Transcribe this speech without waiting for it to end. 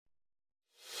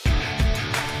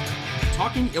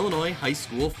talking Illinois high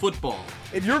school football.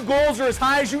 If your goals are as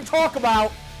high as you talk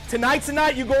about, tonight's the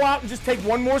night you go out and just take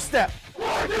one more step.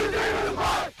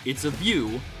 It's a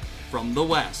view from the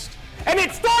West. And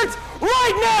it starts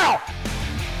right now!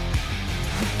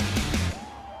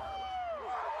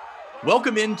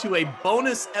 Welcome into a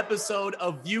bonus episode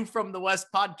of View from the West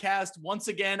podcast. Once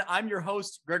again, I'm your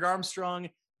host, Greg Armstrong,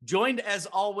 joined as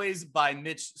always by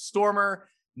Mitch Stormer.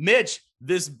 Mitch,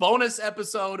 this bonus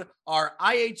episode, our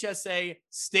IHSA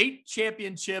State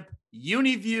Championship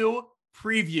UniView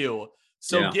preview.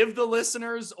 So Give the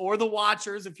listeners or the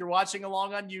watchers, if you're watching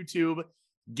along on YouTube,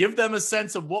 give them a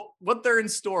sense of what they're in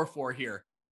store for here.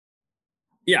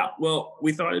 Yeah, well,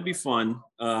 we thought it'd be fun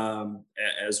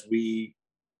as we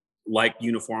like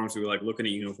uniforms. We like looking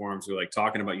at uniforms. We like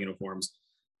talking about uniforms.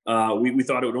 We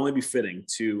thought it would only be fitting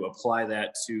to apply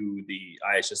that to the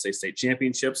IHSA State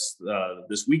Championships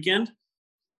this weekend.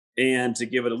 And to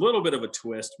give it a little bit of a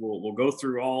twist, we'll go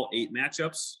through all 8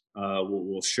 matchups.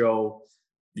 We'll show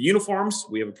the uniforms.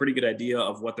 We have a pretty good idea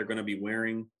of what they're going to be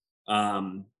wearing.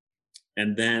 And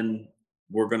then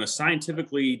we're going to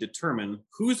scientifically determine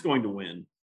who's going to win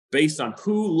based on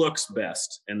who looks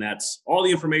best. And that's all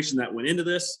the information that went into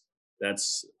this.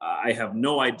 I have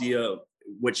no idea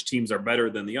which teams are better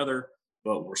than the other,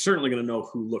 but we're certainly going to know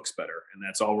who looks better. And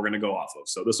that's all we're going to go off of.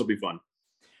 So this will be fun.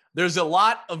 There's a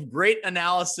lot of great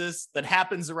analysis that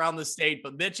happens around the state,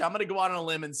 but Mitch, I'm going to go out on a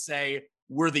limb and say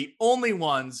we're the only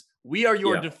ones. We are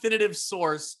your definitive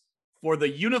source for the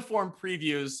uniform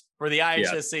previews for the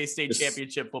IHSA State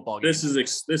Championship football game. This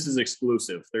is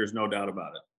exclusive. There's no doubt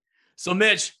about it. So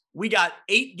Mitch, we got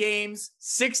 8 games,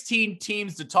 16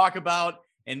 teams to talk about,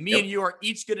 and me and you are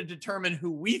each going to determine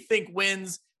who we think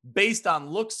wins based on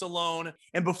looks alone.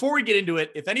 And before we get into it,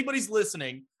 if anybody's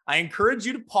listening, I encourage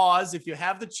you to pause if you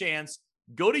have the chance.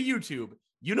 Go to YouTube.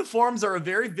 Uniforms are a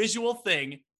very visual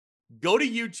thing. Go to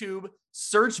YouTube,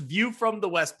 search View from the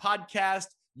West podcast.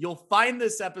 You'll find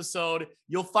this episode.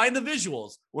 You'll find the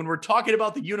visuals. When we're talking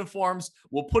about the uniforms,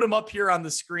 we'll put them up here on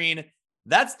the screen.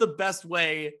 That's the best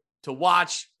way to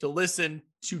watch, to listen,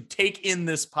 to take in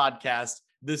this podcast,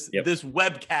 this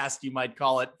webcast, you might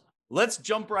call it. Let's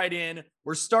jump right in.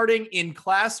 We're starting in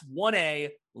Class 1A,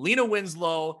 Lena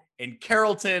Winslow and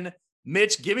Carrollton.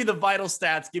 Mitch, give me the vital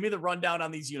stats. Give me the rundown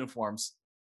on these uniforms.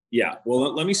 Yeah,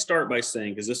 well, let me start by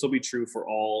saying, because this will be true for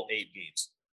all 8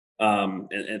 games.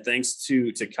 And thanks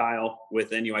to Kyle with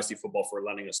NUIC Football for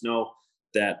letting us know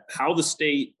that how the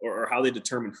state or how they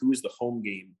determine who is the home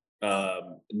game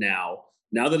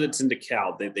now that it's in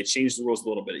DeKalb, they changed the rules a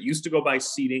little bit. It used to go by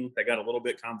seeding. That got a little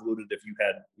bit convoluted if you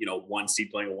had, 1 seed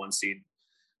playing a 1 seed.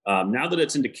 Now that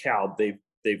it's in DeKalb,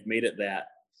 they've made it that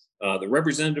the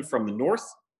representative from the north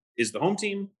is the home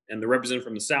team and the representative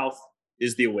from the south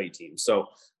is the away team. So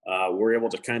we're able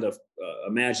to kind of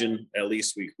imagine, at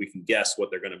least we can guess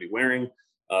what they're going to be wearing.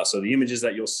 So the images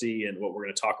that you'll see and what we're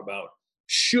going to talk about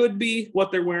should be what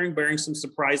they're wearing, bearing some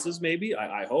surprises maybe.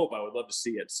 I hope. I would love to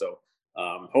see it. So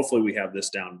hopefully we have this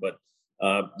down. But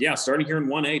starting here in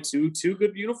 1A, two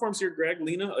good uniforms here, Greg.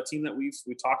 Lena, a team that we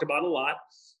talked about a lot.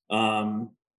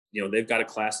 They've got a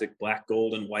classic black,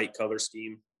 gold, and white color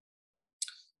scheme.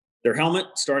 Their helmet,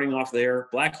 starting off there,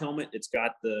 black helmet. It's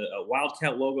got the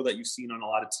Wildcat logo that you've seen on a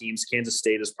lot of teams. Kansas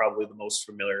State is probably the most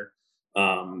familiar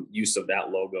use of that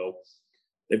logo.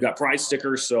 They've got pride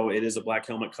stickers, so it is a black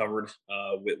helmet covered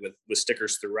with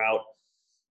stickers throughout.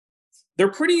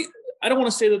 They're pretty. I don't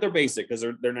want to say that they're basic because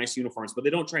they're nice uniforms, but they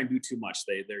don't try and do too much.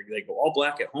 They go all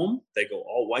black at home. They go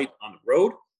all white on the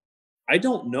road. I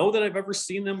don't know that I've ever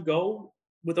seen them go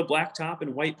with a black top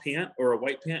and white pant, or a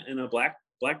white pant and a black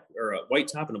or a white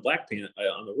top and a black pant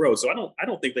on the road. So I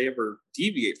don't think they ever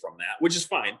deviate from that, which is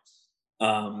fine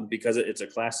because it's a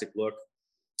classic look.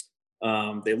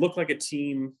 They look like a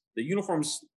team. The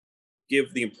uniforms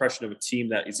give the impression of a team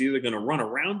that is either going to run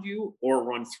around you or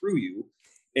run through you.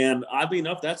 And oddly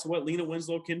enough, that's what Lena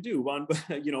Winslow can do on,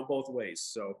 both ways.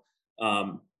 So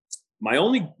my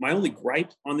only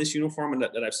gripe on this uniform, and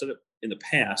that I've said it in the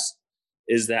past,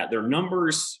 is that their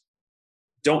numbers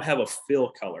don't have a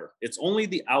fill color. It's only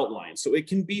the outline. So it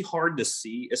can be hard to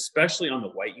see, especially on the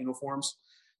white uniforms.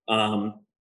 Won't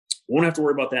have to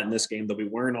worry about that in this game. They'll be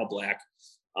wearing all black.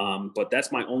 But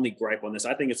that's my only gripe on this.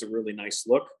 I think it's a really nice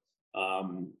look.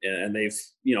 And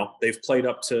they've played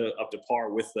up to par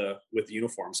with the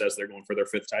uniforms as they're going for their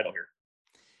 5th title here.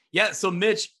 Yeah. So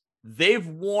Mitch, they've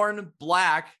worn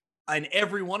black in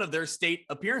every one of their state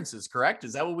appearances, correct?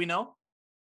 Is that what we know?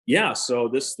 Yeah, so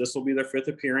this will be their 5th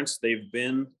appearance. They've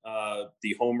been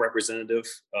the home representative,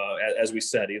 as we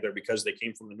said, either because they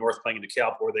came from the north playing in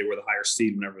DeKalb or they were the higher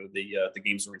seed whenever the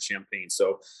games were in Champaign.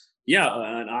 So Yeah,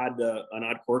 an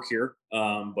odd quirk here,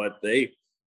 but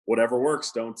whatever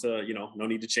works. Don't no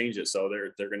need to change it. So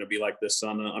they're going to be like this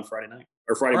on Friday night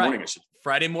or Friday morning. I should.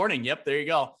 Friday morning. Yep, there you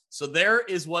go. So there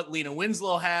is what Lena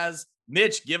Winslow has.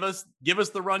 Mitch, give us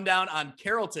the rundown on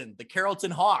Carrollton, the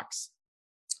Carrollton Hawks.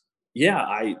 Yeah,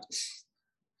 I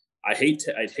hate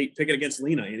picking against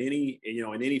Lena in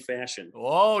any fashion.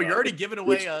 Oh, you're already giving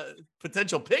away a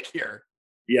potential pick here.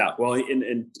 Yeah, well,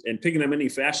 and picking them in any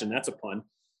fashion, that's a pun.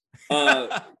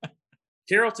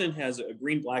 Carrollton has a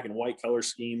green, black, and white color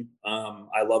scheme.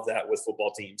 I love that with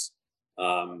football teams.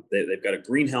 They've got a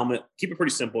green helmet. Keep it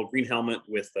pretty simple. Green helmet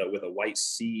with a white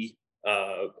C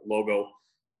logo.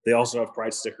 They also have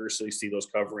pride stickers, so you see those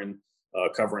covering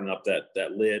up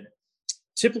that lid.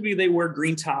 Typically, they wear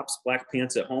green tops, black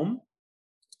pants at home.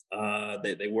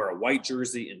 They wear a white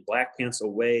jersey and black pants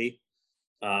away.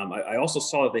 I also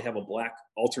saw that they have a black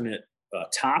alternate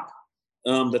top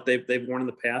that they've worn in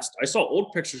the past. I saw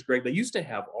old pictures, Greg. They used to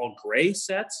have all gray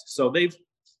sets, so they've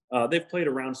played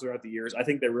around throughout the years. I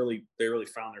think they really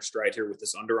found their stride here with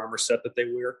this Under Armour set that they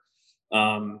wear.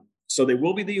 So they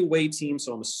will be the away team.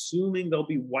 So I'm assuming they'll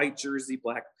be white jersey,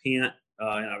 black pant,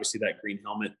 and obviously that green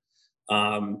helmet.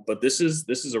 But this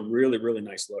is a really, really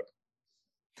nice look.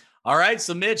 All right,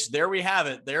 so Mitch, there we have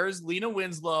it. There's Lena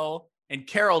Winslow and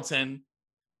Carrollton.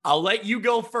 I'll let you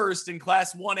go first in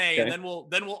Class 1A, okay, and then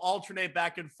we'll alternate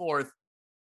back and forth.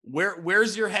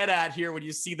 Where's your head at here when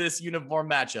you see this uniform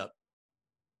matchup?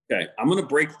 Okay, I'm gonna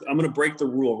break the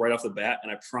rule right off the bat,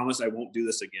 and I promise I won't do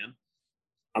this again.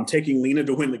 I'm taking Lena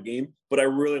to win the game, but I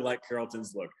really like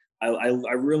Carrollton's look. I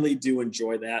really do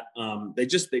enjoy that.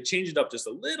 They change it up just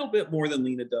a little bit more than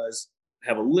Lena does.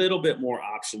 Have a little bit more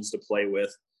options to play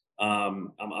with.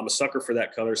 I'm a sucker for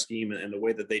that color scheme and the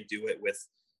way that they do it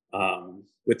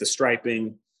with the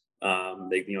striping.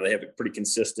 They have it pretty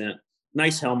consistent.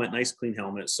 Nice helmet, nice clean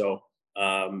helmet. So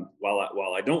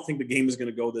while I don't think the game is going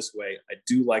to go this way, I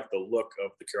do like the look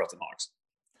of the Carrollton Hawks.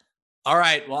 All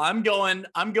right. Well, I'm going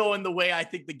the way I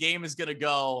think the game is going to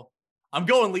go. I'm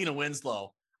going Lena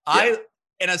Winslow. Yeah.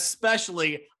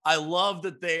 I love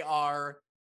that they are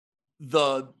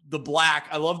the black.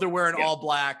 I love they're wearing all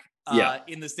black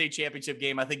in the state championship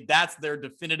game. I think that's their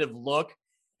definitive look.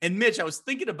 And Mitch, I was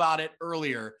thinking about it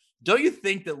earlier. Don't you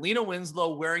think that Lena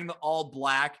Winslow wearing the all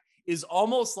black is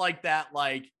almost like that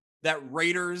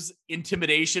Raiders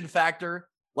intimidation factor,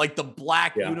 like the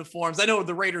black uniforms? I know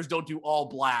the Raiders don't do all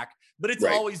black, but it's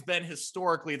always been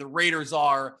historically the Raiders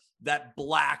are that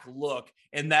black look,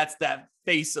 and that's that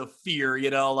face of fear,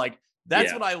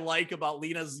 that's what I like about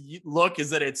Lena's look, is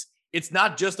that it's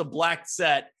not just a black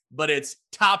set, but it's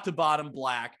top to bottom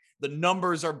black. The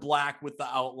numbers are black with the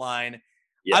outline.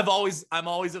 Yeah. I'm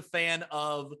always a fan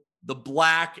of the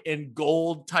black and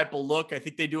gold type of look. I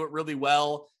think they do it really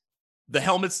well. The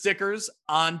helmet stickers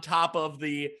on top of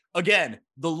the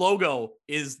logo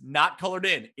is not colored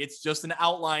in. It's just an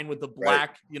outline with the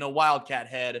black, Wildcat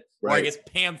head, or I guess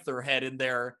Panther head in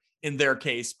their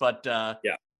case. But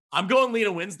I'm going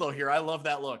Lena Winslow here. I love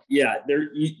that look. Yeah,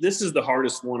 this is the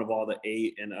hardest one of all the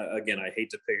 8. And again, I hate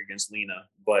to pick against Lena,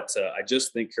 but I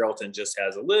just think Carrollton just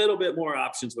has a little bit more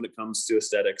options when it comes to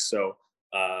aesthetics. So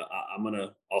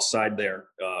I'll side there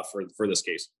for this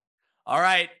case. All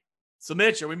right. So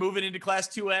Mitch, are we moving into Class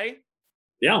 2A?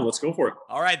 Yeah, let's go for it.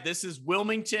 All right. This is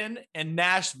Wilmington and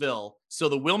Nashville. So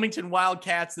the Wilmington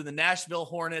Wildcats and the Nashville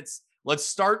Hornets. Let's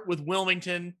start with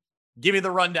Wilmington. Give me the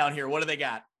rundown here. What do they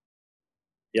got?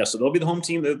 Yeah, so they'll be the home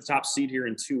team. They're the top seed here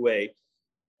in 2A.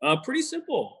 Pretty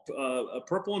simple. A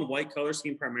purple and white color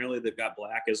scheme primarily. They've got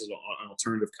black as an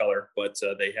alternative color, but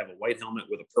they have a white helmet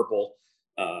with a purple,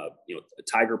 a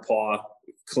tiger paw.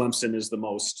 Clemson is the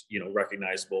most,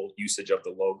 recognizable usage of the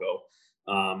logo.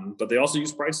 But they also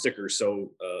use pride stickers.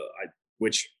 So,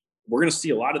 which we're going to see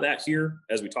a lot of that here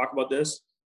as we talk about this.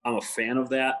 I'm a fan of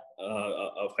that,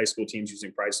 of high school teams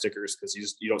using pride stickers, because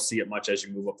you don't see it much as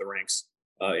you move up the ranks.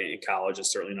 In college, and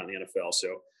certainly not in the NFL.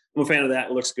 So I'm a fan of that.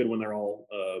 It looks good when they're all,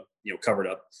 covered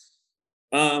up.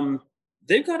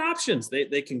 They've got options.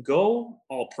 They can go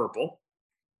all purple.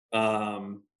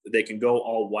 They can go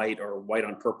all white or white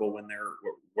on purple when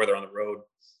they're on the road.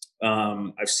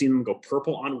 I've seen them go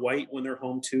purple on white when they're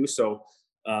home too. So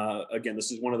again,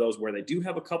 this is one of those where they do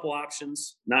have a couple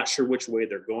options. Not sure which way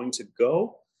they're going to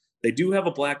go. They do have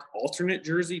a black alternate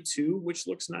jersey too, which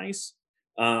looks nice.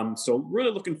 So really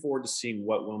looking forward to seeing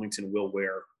what Wilmington will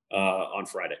wear on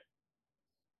Friday.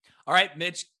 All right,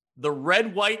 Mitch, the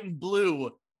red, white, and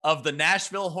blue of the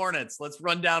Nashville Hornets. Let's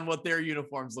run down what their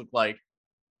uniforms look like.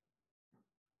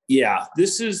 Yeah,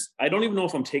 I don't even know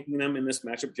if I'm taking them in this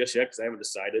matchup just yet because I haven't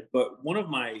decided, but one of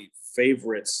my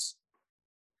favorites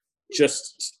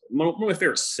just one of my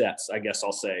favorite sets, I guess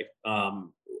I'll say,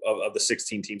 of the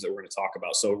 16 teams that we're going to talk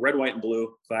about. So red, white, and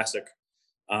blue, classic.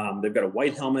 They've got a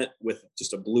white helmet with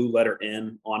just a blue letter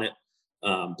N on it.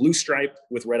 Blue stripe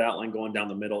with red outline going down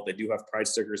the middle. They do have pride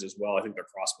stickers as well. I think they're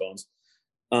crossbones.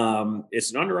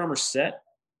 It's an Under Armour set.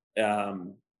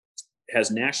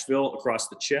 Has Nashville across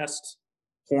the chest,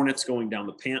 Hornets going down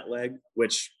the pant leg,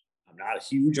 which I'm not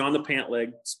huge on the pant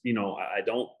leg. You know, I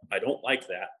don't like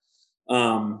that.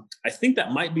 I think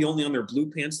that might be only on their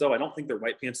blue pants, though. I don't think their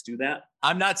white pants do that.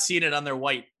 I'm not seeing it on their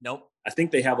white. Nope. I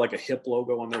think they have like a hip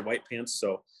logo on their white pants.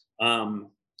 So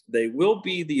they will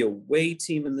be the away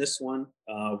team in this one.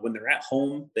 When they're at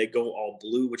home, they go all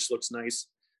blue, which looks nice.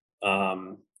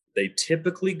 They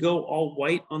typically go all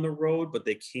white on the road, but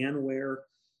they can wear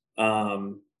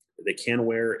a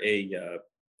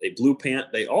blue pant.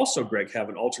 They also, Greg, have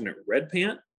an alternate red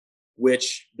pant,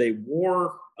 which they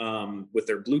wore with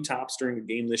their blue tops during the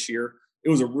game this year. It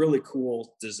was a really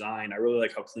cool design. I really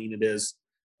like how clean it is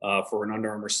for an Under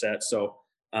Armour set. So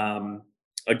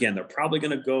again, they're probably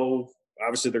going to go.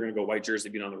 Obviously, they're going to go white jersey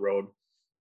being on the road.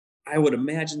 I would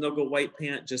imagine they'll go white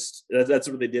pant. Just that's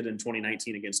what they did in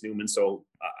 2019 against Newman. So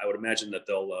I would imagine that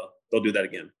they'll do that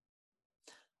again.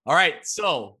 All right.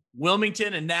 So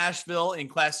Wilmington and Nashville in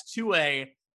Class 2A.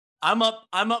 I'm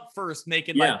up first,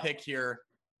 making my pick here.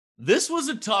 This was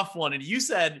a tough one, and you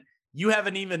said you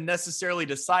haven't even necessarily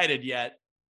decided yet.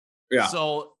 Yeah.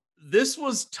 So this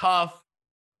was tough.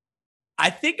 I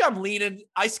think I'm leaning.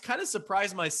 I kind of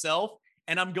surprised myself,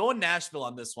 and I'm going Nashville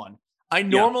on this one. I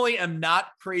normally am not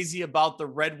crazy about the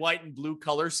red, white, and blue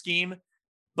color scheme,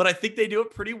 but I think they do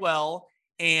it pretty well.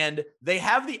 And they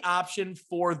have the option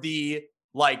for the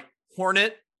like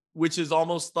Hornet, which is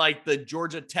almost like the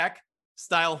Georgia Tech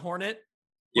style Hornet,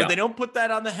 where they don't put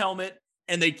that on the helmet,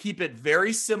 and they keep it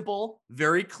very simple,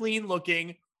 very clean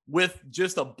looking with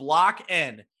just a block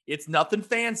N. It's nothing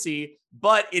fancy,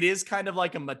 but it is kind of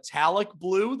like a metallic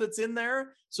blue that's in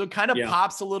there. So it kind of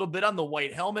pops a little bit on the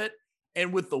white helmet.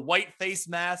 And with the white face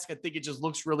mask, I think it just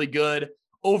looks really good.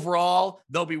 Overall,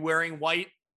 they'll be wearing white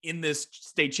in this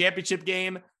state championship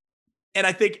game. And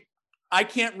I think I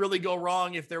can't really go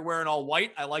wrong if they're wearing all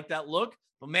white. I like that look.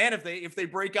 But man, if they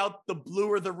break out the blue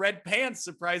or the red pants,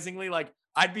 surprisingly, like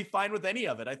I'd be fine with any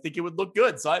of it. I think it would look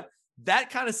good. So that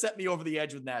kind of set me over the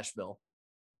edge with Nashville.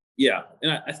 Yeah.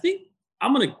 And I think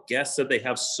I'm going to guess that they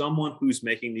have someone who's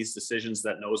making these decisions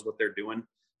that knows what they're doing.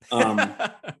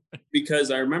 Because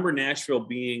I remember Nashville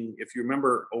being, if you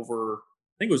remember over,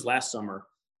 I think it was last summer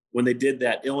when they did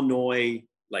that Illinois,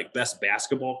 like best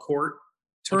basketball court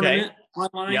tournament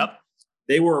online. Yep.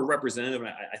 They were a representative.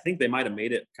 I think they might've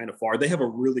made it kind of far. They have a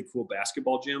really cool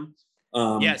basketball gym.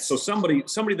 Yes. So somebody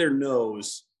there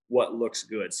knows what looks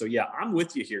good. So yeah, I'm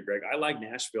with you here, Greg. I like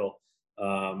Nashville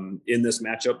in this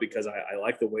matchup because I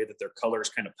like the way that their colors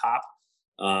kind of pop.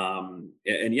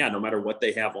 And yeah, no matter what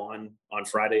they have on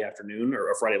Friday afternoon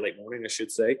or Friday late morning, I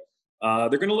should say, they're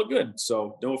going to look good.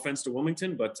 So no offense to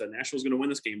Wilmington, but Nashville's going to win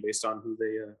this game based on who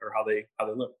they or how they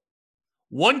look.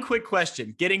 One quick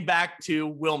question, getting back to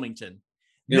Wilmington.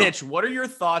 Mitch, what are your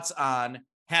thoughts on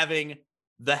having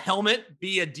the helmet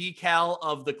be a decal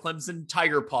of the Clemson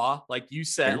Tiger Paw, like you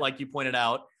said, like you pointed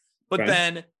out, but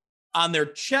then on their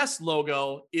chest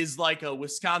logo is like a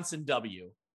Wisconsin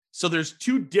W. So there's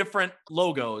two different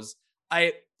logos.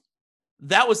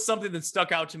 That was something that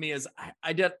stuck out to me as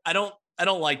I don't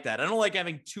like that. I don't like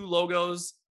having two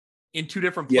logos in two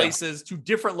different places, two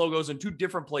different logos in two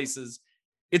different places.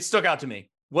 It stuck out to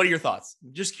me. What are your thoughts?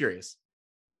 Just curious.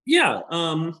 Yeah.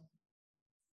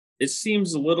 It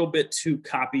seems a little bit too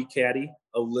copycatty,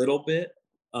 a little bit.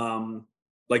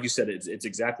 Like you said, it's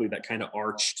exactly that kind of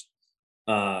arched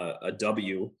a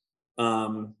W.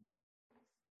 And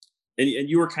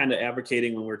you were kind of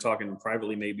advocating when we were talking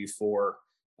privately, maybe for,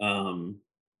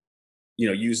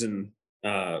 using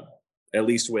at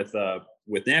least with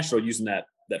Nashville, using that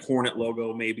Hornet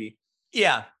logo, maybe.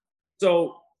 Yeah.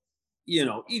 So,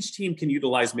 each team can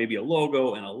utilize maybe a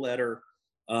logo and a letter.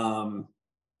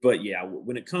 But yeah,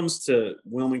 when it comes to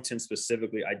Wilmington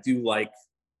specifically, I do like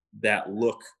that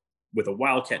look with a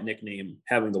Wildcat nickname,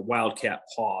 having the Wildcat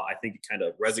paw. I think it kind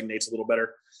of resonates a little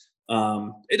better.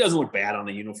 It doesn't look bad on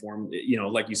the uniform.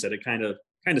 Like you said, it kind of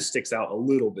sticks out a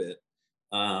little bit.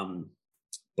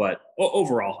 But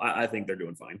overall, I think they're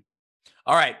doing fine.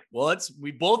 All right. Well,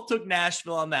 we both took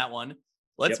Nashville on that one.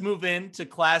 Let's move into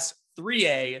Class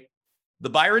 3A, the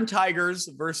Byron Tigers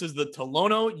versus the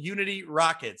Tolono Unity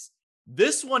Rockets.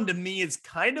 This one to me is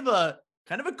kind of a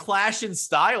clash in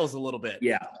styles a little bit.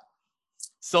 Yeah.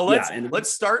 So let's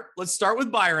start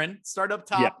with Byron. Start up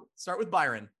top. Yeah. Start with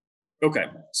Byron. Okay.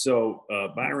 So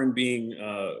Byron being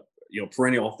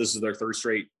perennial. This is their third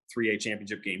straight 3A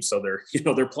championship game. So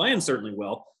they're playing certainly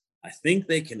well. I think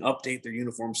they can update their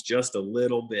uniforms just a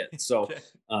little bit. So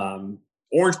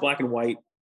orange, black, and white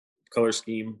color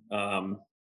scheme.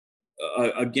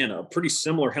 Again, a pretty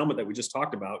similar helmet that we just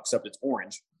talked about, except it's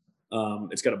orange.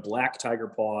 It's got a black tiger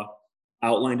paw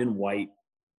outlined in white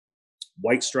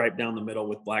stripe down the middle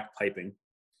with black piping.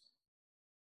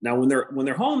 Now, when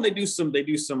they're home, they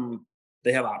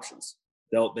have options.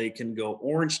 They can go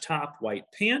orange top, white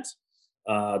pant.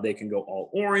 They can go all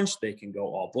orange. They can go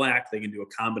all black. They can do a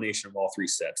combination of all three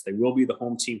sets. They will be the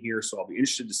home team here, so I'll be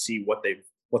interested to see what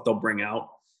they'll bring out.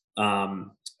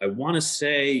 I want to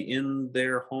say in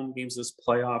their home games this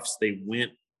playoffs, they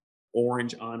went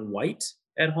orange on white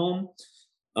at home.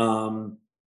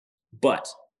 But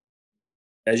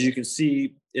as you can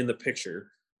see in the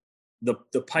picture,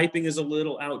 the piping is a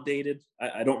little outdated.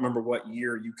 I don't remember what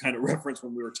year you kind of referenced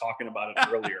when we were talking about it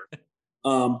earlier.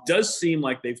 Does seem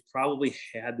like they've probably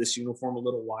had this uniform a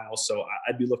little while, so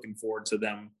I'd be looking forward to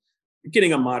them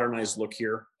getting a modernized look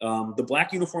here. The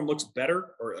black uniform looks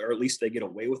better, or at least they get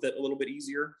away with it a little bit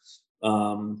easier.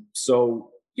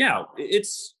 So yeah,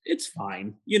 it's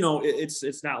fine.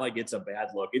 It's not like it's a bad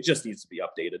look. It just needs to be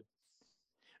updated.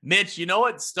 Mitch, you know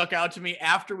what stuck out to me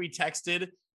after we texted?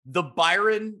 The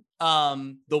Byron,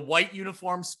 the white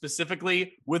uniform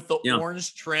specifically with the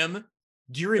orange trim.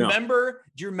 Do you remember?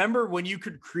 Do you remember when you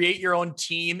could create your own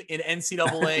team in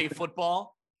NCAA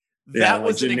football? That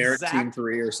was like an generic exact team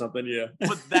 3 or something. Yeah.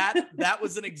 But that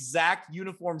was an exact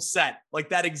uniform set, like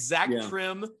that exact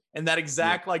trim and that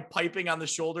exact like piping on the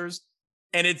shoulders.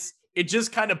 And it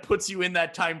just kind of puts you in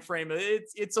that time frame.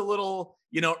 It's a little,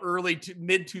 early to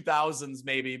mid 2000s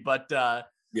maybe, but I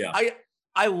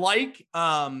like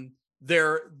then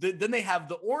they have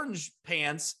the orange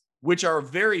pants, which are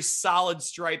very solid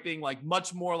striping, like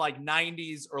much more like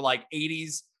 90s or like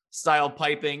 80s style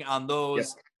piping on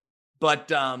those. Yeah.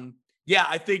 But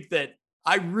I think that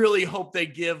I really hope they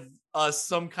give us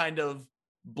some kind of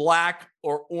black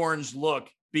or orange look,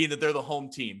 being that they're the home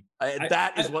team.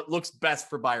 That is what looks best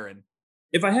for Byron.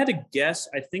 If I had to guess,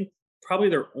 I think probably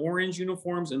their orange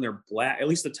uniforms and their black, at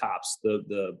least the tops,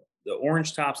 the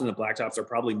orange tops and the black tops are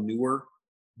probably newer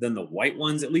than the white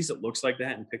ones. At least it looks like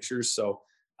that in pictures. So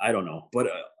I don't know. But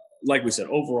like we said,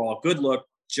 overall, good look,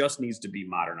 just needs to be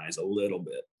modernized a little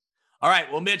bit. All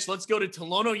right. Well, Mitch, let's go to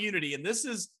Tolono Unity. And this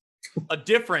is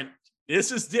different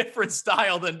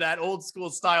style than that old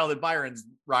school style that Byron's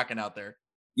rocking out there.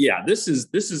 Yeah, this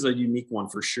is a unique one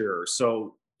for sure.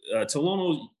 So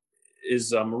Tolono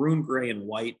is maroon, gray, and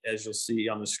white, as you'll see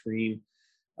on the screen.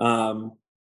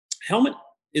 Helmet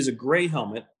is a gray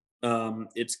helmet.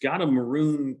 It's got a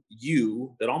maroon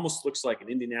U that almost looks like an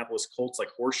Indianapolis Colts like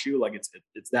horseshoe, like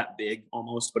it's that big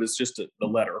almost, but it's just the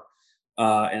letter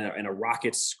and a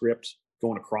rocket script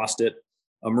going across it.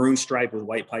 A maroon stripe with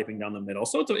white piping down the middle.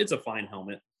 So it's a fine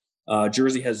helmet.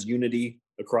 Jersey has Unity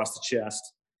across the chest.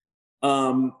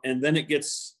 And then it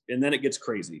gets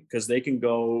crazy because they can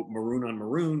go maroon on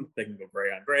maroon, they can go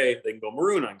gray on gray, they can go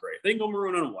maroon on gray, they can go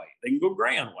maroon on white, they can go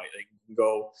gray on white, they can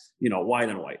go, white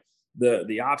on white.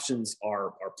 The options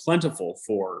are plentiful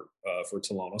for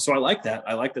Tolono. So I like that.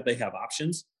 I like that they have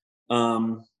options.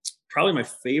 Probably my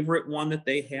favorite one that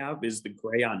they have is the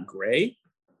gray on gray.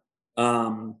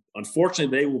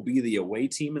 Unfortunately, they will be the away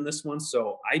team in this one,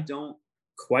 so I don't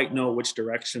quite know which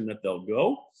direction that they'll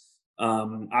go.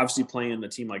 Obviously, playing a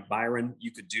team like Byron,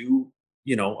 you could do,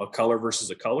 a color versus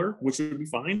a color, which would be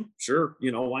fine. Sure,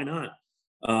 why not?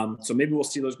 So maybe we'll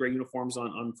see those gray uniforms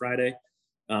on Friday.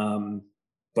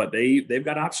 But they've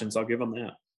got options. I'll give them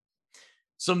that.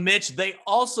 So, Mitch, they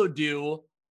also do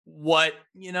what,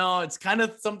 it's kind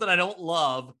of something I don't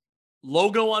love.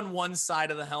 Logo on one side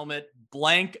of the helmet,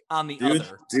 blank on the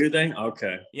other. Do they?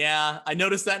 Okay. Yeah, I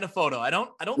noticed that in a photo. I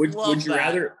don't love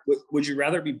that. Would you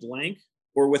rather be blank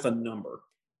or with a number?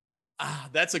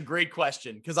 That's a great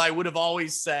question, because I would have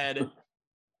always said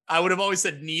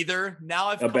neither. Now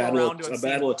I've come around to a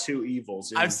battle of two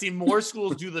evils. Yeah. I've seen more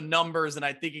schools do the numbers, and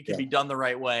I think it can be done the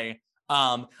right way.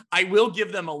 I will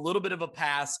give them a little bit of a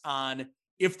pass on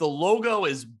if the logo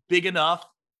is big enough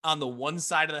on the one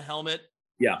side of the helmet.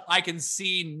 Yeah, I can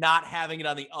see not having it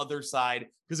on the other side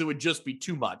because it would just be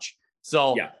too much.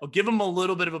 So I'll give them a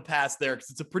little bit of a pass there because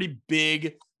it's a pretty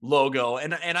big logo,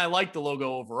 and I like the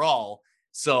logo overall.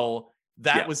 So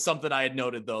that was something I had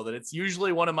noted, though, that it's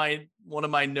usually one of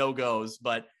my no-goes.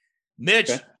 But Mitch,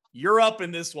 you're up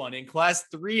in this one in Class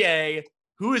 3A.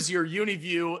 Who is your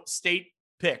UniView state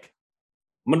pick?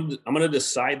 I'm gonna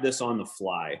decide this on the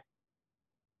fly.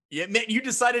 Yeah, man, you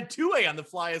decided 2A on the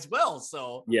fly as well.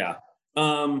 So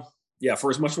Yeah, for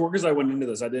as much work as I went into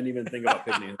this, I didn't even think about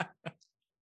picking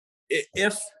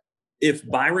it. If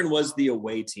Byron was the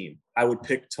away team, I would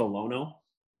pick Tolono.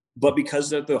 But because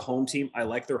they're the home team, I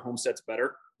like their home sets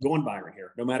better. Going Byron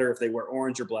here. No matter if they wear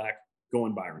orange or black,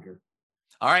 going Byron here.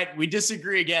 All right, we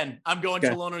disagree again. I'm going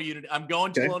Okay. Tolono Unity. I'm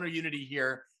going Okay. Tolono Unity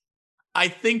here. I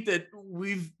think that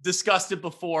we've discussed it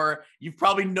before. You've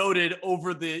probably noted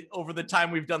over the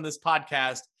time we've done this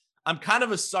podcast, I'm kind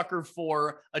of a sucker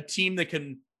for a team that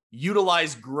can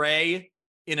utilize gray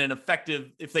in an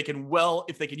effective, if they can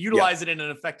utilize it in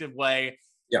an effective way.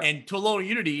 Yeah. And Tolono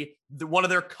Unity, one of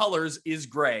their colors is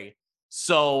gray.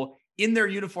 So in their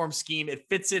uniform scheme, it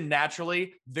fits in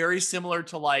naturally, very similar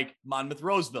to like Monmouth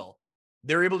Roseville.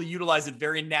 They're able to utilize it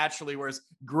very naturally, whereas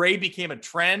gray became a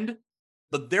trend,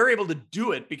 but they're able to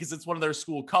do it because it's one of their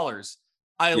school colors.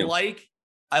 I like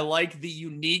the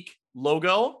unique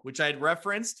logo, which I had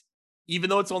referenced, even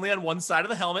though it's only on one side of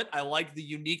the helmet. I like the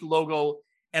unique logo,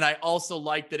 and I also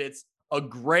like that it's a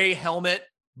gray helmet,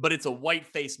 but it's a white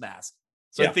face mask.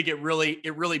 So I think it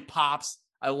really pops.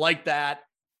 I like that.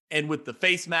 And with the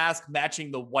face mask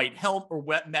matching the white helmet or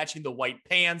matching the white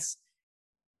pants.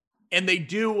 And they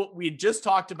do what we just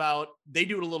talked about. They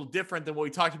do it a little different than what we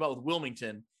talked about with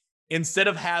Wilmington. Instead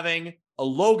of having a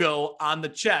logo on the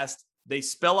chest, they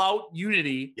spell out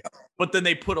Unity, but then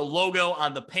they put a logo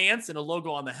on the pants and a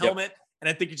logo on the helmet. And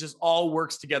I think it just all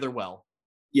works together well.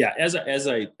 Yeah, as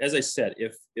I said,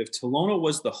 if Tolono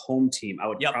was the home team, I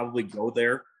would probably go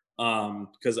there.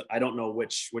 Because I don't know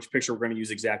which picture we're going to use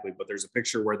exactly, but there's a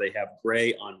picture where they have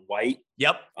gray on white.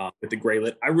 With the gray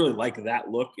lit. I really like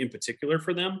that look in particular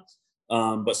for them.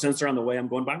 But since they're on the way, I'm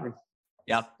going Byron.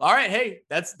 Yeah. All right. Hey,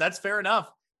 that's fair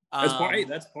enough. That's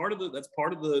part of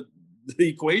the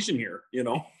equation here. You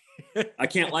know, I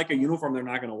can't like a uniform they're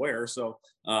not going to wear, so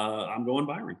I'm going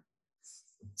Byron.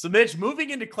 So Mitch,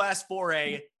 moving into Class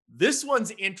 4A, this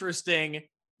one's interesting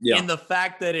in the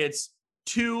fact that it's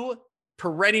two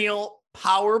perennial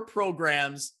power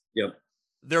programs.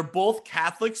 They're both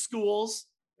Catholic schools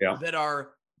that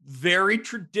are very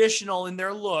traditional in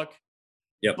their look,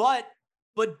 but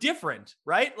different,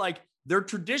 right? Like they're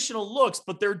traditional looks,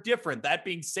 but they're different. That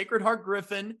being Sacred Heart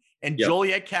Griffin and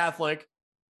Joliet Catholic.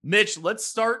 Mitch, let's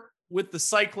start with the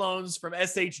Cyclones from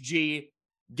SHG.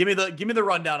 Give me the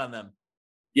rundown on them.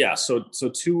 Yeah. So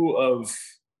two of,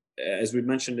 as we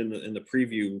mentioned in the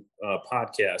preview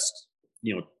podcast,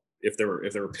 you know, if there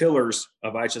were pillars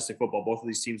of IHSA football, both of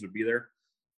these teams would be there.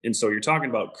 And so you're talking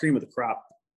about cream of the crop,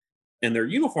 and their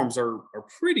uniforms are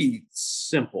pretty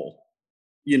simple,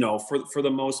 you know, for the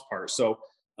most part. So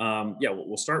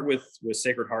we'll start with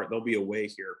Sacred Heart. They'll be away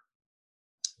here.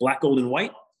 Black, gold, and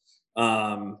white.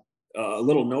 A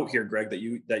little note here, Greg, that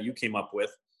you came up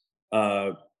with.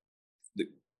 The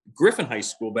Griffin High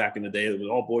School back in the day, it was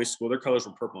all boys school. Their colors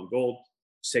were purple and gold.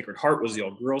 Sacred Heart was the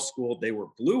all girls school. They were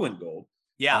blue and gold.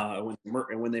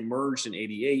 When they merged in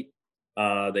 '88,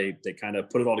 they kind of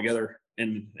put it all together,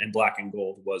 and black and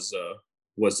gold was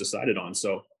decided on.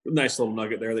 So nice little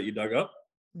nugget there that you dug up.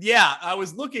 Yeah, I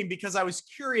was looking because I was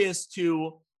curious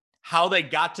to how they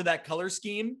got to that color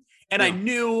scheme, and I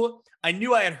knew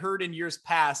I had heard in years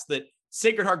past that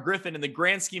Sacred Heart Griffin, in the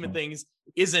grand scheme of things,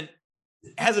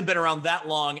 hasn't been around that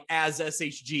long as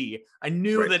SHG. I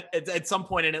knew that at some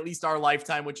point in at least our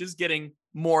lifetime, which is getting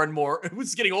more and more, it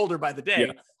was getting older by the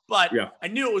day, but I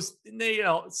knew it was, you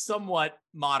know, somewhat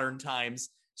modern times.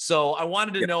 So I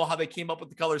wanted to know how they came up with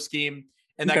the color scheme.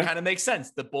 And that kind of makes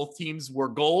sense that both teams were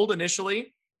gold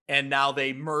initially, and now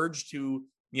they merged to,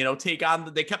 you know,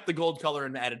 they kept the gold color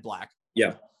and added black.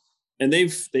 Yeah. And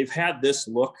they've had this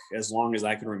look as long as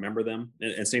I can remember them.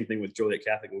 And same thing with Joliet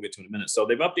Catholic, we'll get to in a minute. So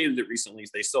they've updated it recently.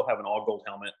 They still have an all gold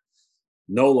helmet,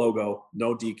 no logo,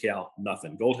 no decal,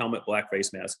 nothing. Gold helmet, black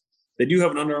face mask. They do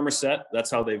have an Under Armour set. That's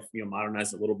how they've, you know,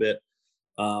 modernized it a little bit.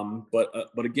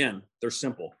 But again, they're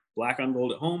simple. Black on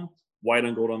gold at home, white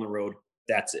on gold on the road.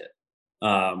 That's it.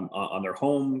 On their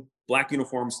home, black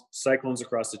uniforms, Cyclones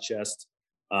across the chest.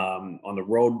 On the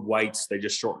road, whites. They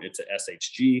just shortened it to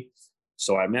SHG.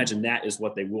 So I imagine that is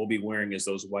what they will be wearing, is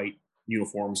those white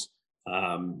uniforms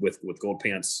with gold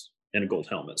pants and a gold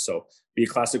helmet. So be a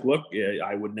classic look.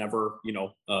 I would never, you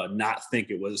know, not think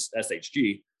it was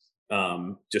SHG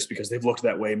just because they've looked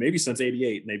that way maybe since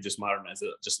 '88, and they've just modernized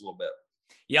it just a little bit.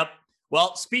 Yep.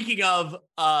 Well, speaking of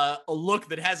a look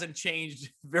that hasn't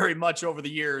changed very much over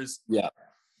the years,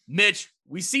 Mitch,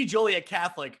 we see Joliet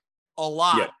Catholic a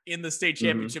lot in the state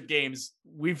championship games.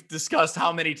 We've discussed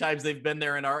how many times they've been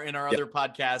there in our other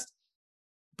podcast,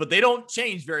 but they don't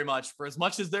change very much. For as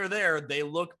much as they're there, they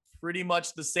look pretty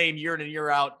much the same year in and year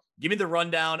out. Give me the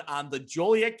rundown on the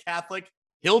Joliet Catholic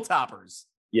Hilltoppers.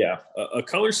 Yeah, a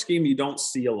color scheme you don't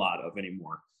see a lot of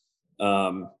anymore.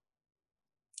 Brown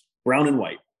and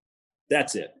white.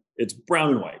 That's it. It's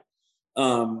brown and white.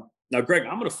 Now, Greg,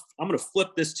 I'm gonna flip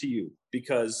this to you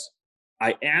because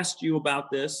I asked you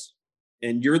about this,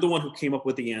 and you're the one who came up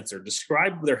with the answer.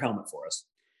 Describe their helmet for us.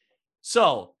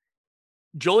 So,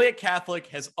 Joliet Catholic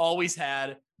has always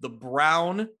had the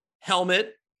brown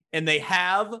helmet, and they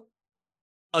have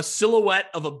a silhouette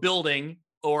of a building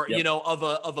or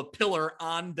of a pillar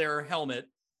on their helmet.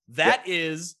 That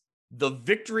is the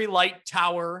Victory Light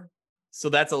Tower. So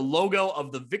that's a logo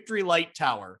of the Victory Light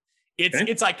Tower.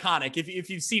 It's iconic. If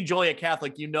you've seen Joliet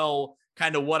Catholic, you know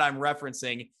kind of what I'm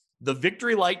referencing. The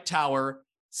Victory Light Tower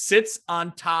sits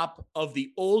on top of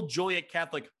the old Joliet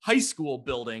Catholic High School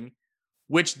building,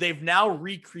 which they've now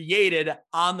recreated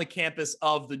on the campus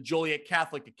of the Joliet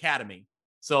Catholic Academy.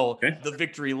 So the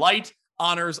Victory Light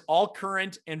honors all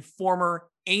current and former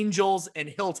Angels and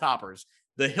Hilltoppers.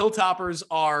 The Hilltoppers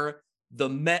are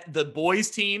the boys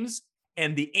teams,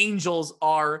 and the Angels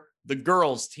are the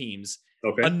girls teams.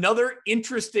 Okay. Another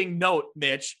interesting note,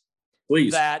 Mitch,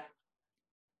 please, that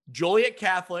Joliet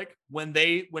Catholic, when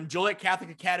Joliet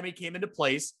Catholic Academy came into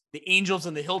place, the Angels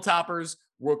and the Hilltoppers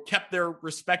kept their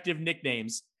respective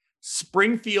nicknames.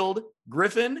 Springfield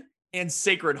Griffin and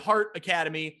Sacred Heart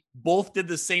Academy both did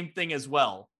the same thing as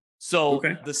well. So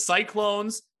the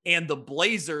Cyclones and the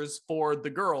Blazers for the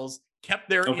girls kept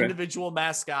their individual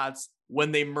mascots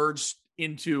when they merged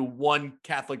into one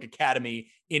Catholic academy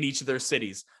in each of their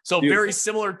cities. So very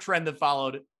similar trend that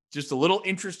followed. Just a little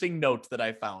interesting note that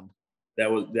I found.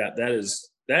 That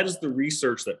is the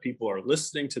research that people are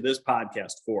listening to this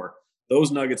podcast for.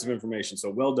 Those nuggets of information. So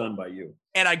well done by you.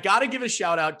 And I got to give a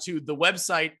shout out to the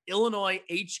website,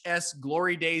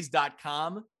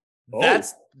 IllinoisHSGloryDays.com.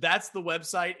 That's the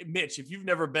website. Mitch, if you've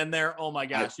never been there, oh my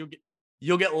gosh,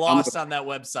 you'll get lost on that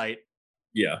website.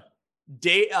 Yeah.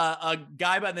 A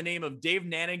guy by the name of Dave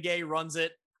Nanagay runs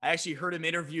it. I actually heard him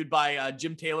interviewed by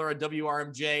Jim Taylor at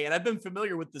WRMJ, and I've been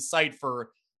familiar with the site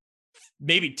for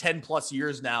maybe 10 plus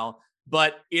years now,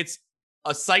 but it's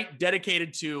a site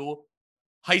dedicated to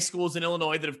high schools in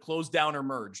Illinois that have closed down or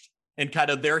merged and kind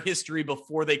of their history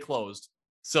before they closed.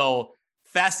 So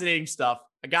fascinating stuff.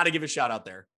 I got to give a shout out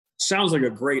there. Sounds like a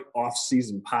great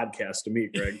off-season podcast to me,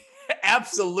 Greg.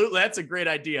 Absolutely. That's a great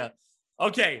idea.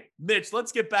 Okay, Mitch,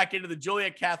 let's get back into the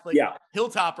Joliet Catholic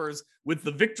Hilltoppers with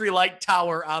the Victory Light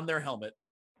Tower on their helmet.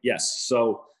 Yes.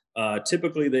 So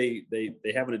typically they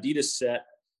have an Adidas set.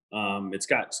 It's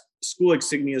got school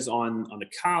insignias on the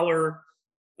collar,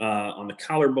 on the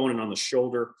collarbone, and on the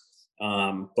shoulder.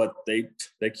 But they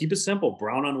keep it simple: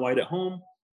 brown on white at home,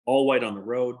 all white on the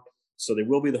road. So they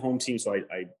will be the home team. So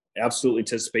I absolutely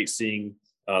anticipate seeing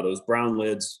those brown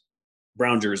lids,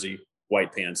 brown jersey,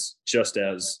 white pants, just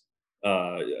as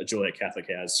Joliet Catholic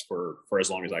has for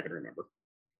as long as I can remember.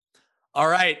 All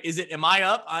right. Am I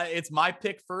up? It's my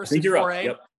pick first. I think you're up.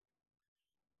 Yep.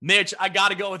 Mitch, I got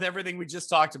to go with everything we just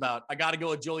talked about. I got to go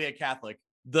with Joliet Catholic.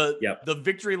 The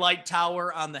Victory Light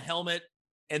Tower on the helmet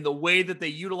and the way that they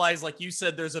utilize, like you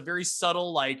said, there's a very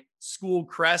subtle like school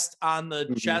crest on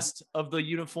the chest of the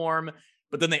uniform,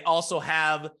 but then they also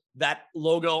have that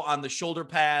logo on the shoulder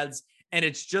pads. And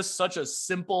it's just such a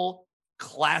simple,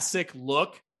 classic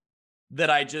look that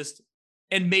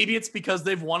and maybe it's because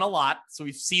they've won a lot. So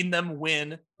we've seen them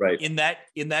win in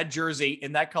that jersey,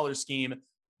 in that color scheme,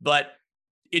 but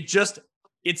it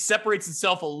separates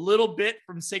itself a little bit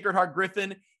from Sacred Heart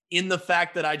Griffin in the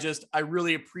fact that I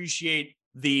really appreciate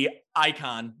the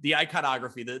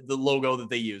iconography, the logo that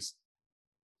they use.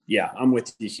 Yeah, I'm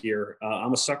with you here.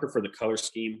 I'm a sucker for the color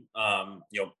scheme.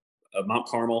 Mount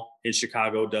Carmel in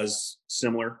Chicago does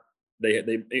similar. They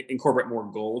incorporate more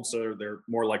gold, so they're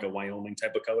more like a Wyoming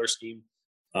type of color scheme.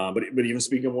 But even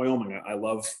speaking of Wyoming, I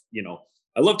love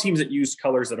teams that use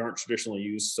colors that aren't traditionally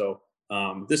used. So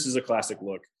this is a classic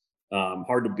look,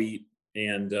 hard to beat.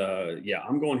 And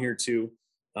I'm going here too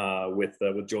with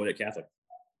Joliet Catholic.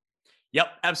 Yep,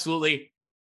 absolutely.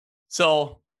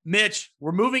 So Mitch,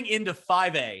 we're moving into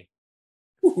 5A.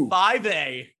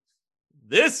 5A.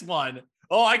 This one.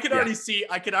 Oh, I can already see.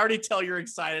 I can already tell you're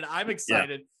excited. I'm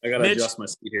excited. Yeah, I got to adjust my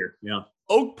seat here. Yeah.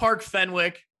 Oak Park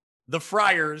Fenwick, the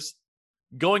Friars,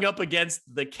 going up against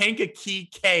the Kankakee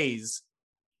K's.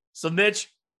 So,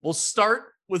 Mitch, we'll start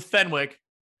with Fenwick.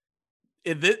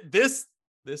 This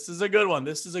is a good one.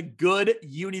 This is a good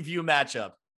UniView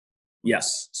matchup.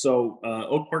 Yes. So,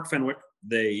 Oak Park Fenwick,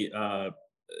 they are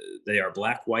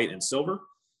black, white, and silver.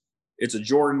 It's a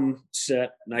Jordan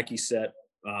set, Nike set.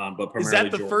 But primarily is that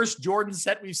the Jordan. First Jordan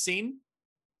set we've seen?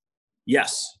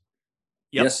 Yes.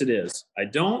 Yep. Yes, it is. I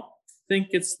don't think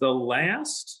it's the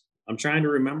last. I'm trying to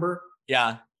remember.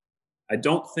 Yeah. I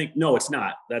don't think. No, it's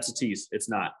not. That's a tease. It's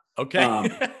not. Okay.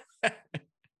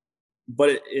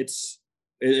 But it's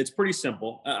pretty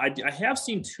simple. I have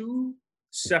seen two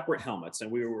separate helmets,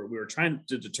 and we were trying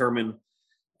to determine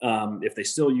if they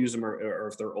still use them or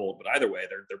if they're old. But either way,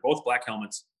 they're both black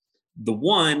helmets. The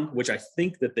one which I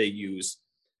think that they use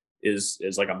is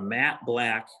like a matte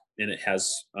black, and it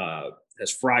has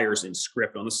Friars in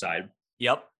script on the side.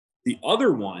 Yep. The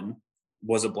other one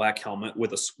was a black helmet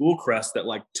with a school crest that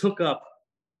like took up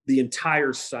the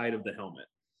entire side of the helmet.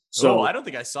 So I don't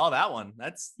think I saw that one.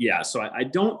 Yeah. So I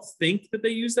don't think that they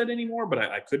use that anymore, but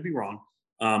I could be wrong.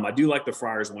 I do like the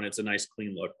Friars one. It's a nice,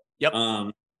 clean look. Yep.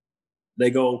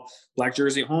 They go black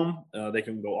jersey at home. They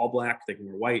can go all black. They can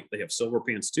wear white. They have silver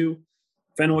pants too.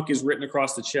 Fenwick is written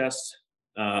across the chest.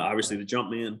 Obviously the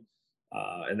Jumpman,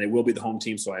 and they will be the home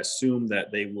team. So I assume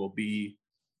that they will be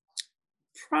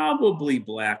probably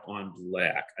black on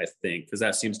black, I think, because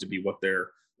that seems to be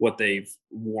what they've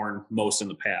worn most in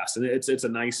the past. And it's a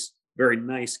nice, very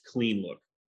nice, clean look.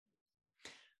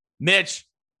 Mitch,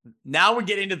 now we're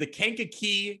getting into the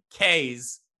Kankakee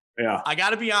K's. Yeah. I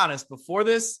got to be honest, before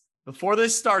this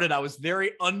started, I was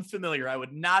very unfamiliar. I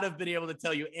would not have been able to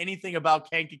tell you anything about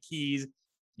Kankakee's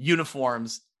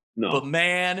uniforms. No. But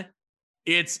man,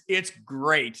 it's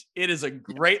great. It is a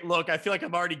great look. I feel like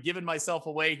I'm already giving myself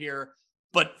away here,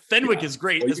 but Fenwick is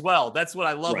great as well. That's what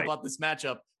I love about this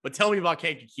matchup. But tell me about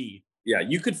Kankakee. Yeah,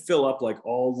 you could fill up like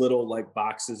all little like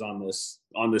boxes on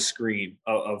the screen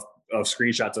of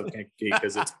screenshots of Kankakee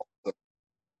because it's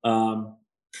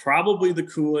probably the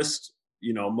coolest,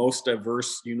 most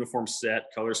diverse uniform set,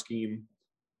 color scheme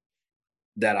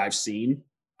that I've seen.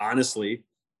 Honestly,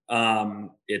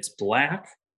 it's black,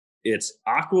 it's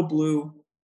aqua blue,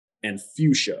 and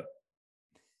fuchsia.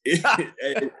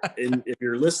 And if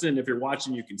you're listening, if you're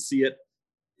watching, you can see it.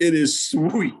 It is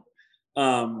sweet.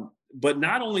 But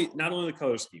not only the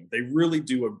color scheme, they really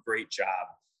do a great job.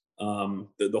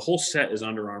 The whole set is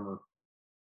Under Armour.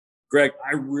 Greg,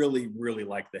 I really, really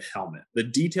like the helmet. The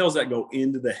details that go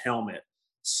into the helmet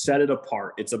set it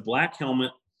apart. It's a black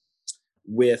helmet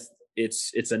with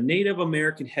it's a Native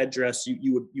American headdress.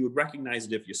 You would recognize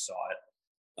it if you saw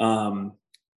it,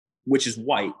 which is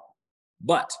white,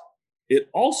 but it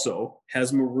also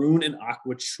has maroon and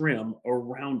aqua trim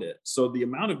around it. So the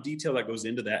amount of detail that goes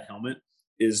into that helmet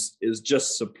is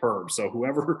just superb. So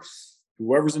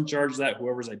whoever's in charge of that,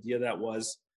 whoever's idea that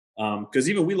was, because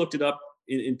even we looked it up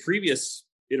in previous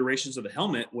iterations of the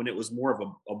helmet when it was more of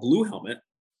a blue helmet,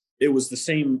 it was the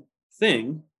same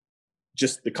thing,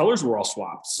 just the colors were all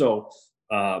swapped. So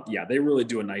yeah, they really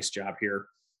do a nice job here.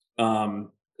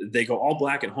 They go all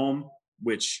black at home,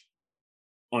 which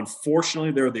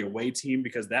unfortunately they're the away team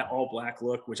because that all black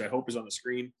look, which I hope is on the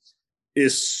screen,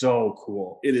 is so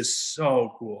cool. It is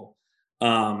so cool.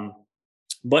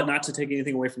 But not to take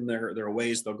anything away from their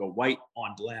aways, they'll go white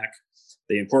on black.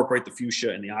 They incorporate the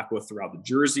fuchsia and the aqua throughout the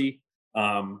jersey.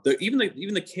 Even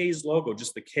the K's logo,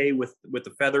 just the K with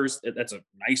the feathers, that's a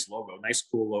nice logo, nice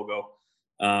cool logo.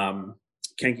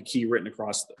 Kankakee written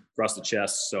across the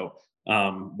chest. So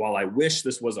while I wish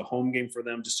this was a home game for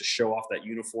them just to show off that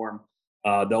uniform,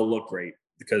 they'll look great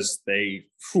because they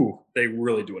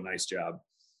really do a nice job.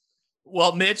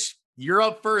 Well, Mitch, you're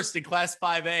up first in Class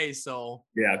 5A. So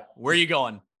yeah, where are you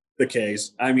going? The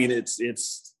K's. I mean, it's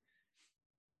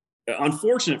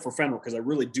unfortunate for Fenwick because I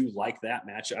really do like that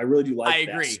match. I really do like I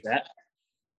that agree. set.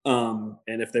 And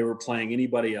if they were playing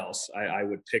anybody else, I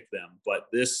would pick them. But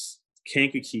this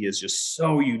Kankakee is just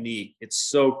so unique. It's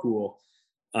so cool.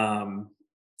 And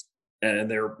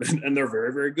they're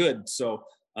very, very good. So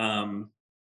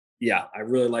yeah, I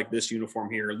really like this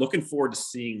uniform here. Looking forward to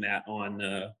seeing that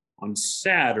on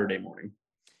Saturday morning.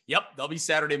 Yep, they'll be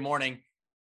Saturday morning.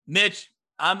 Mitch,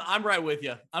 I'm right with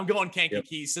you. I'm going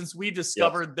Kankakee. Yep. Since we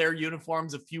discovered their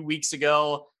uniforms a few weeks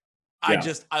ago,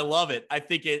 I love it. I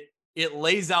think it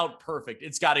lays out perfect.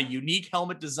 It's got a unique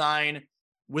helmet design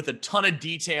with a ton of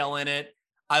detail in it.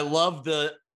 I love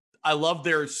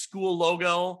their school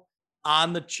logo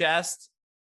on the chest,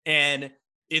 and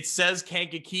it says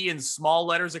Kankakee in small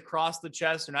letters across the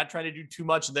chest. They're not trying to do too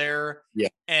much there. Yeah.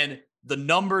 And the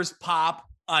numbers pop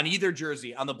on either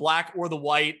jersey, on the black or the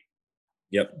white.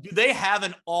 Yep. Do they have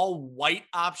an all white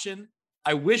option?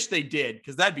 I wish they did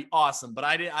because that'd be awesome, but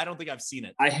I don't think I've seen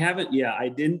it. I haven't. Yeah, I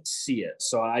didn't see it.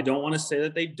 So I don't want to say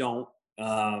that they don't.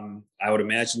 I would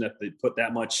imagine that they put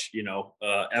that much,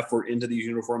 effort into these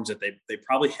uniforms that they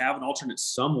probably have an alternate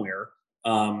somewhere.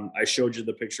 I showed you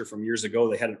the picture from years ago.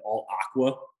 They had an all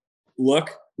aqua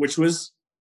look, which was,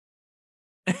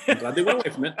 I'm glad they went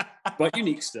away from it, but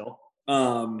unique still.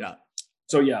 Yeah.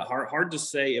 So yeah, hard to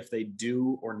say if they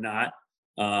do or not.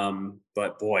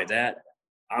 But boy, that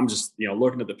I'm just,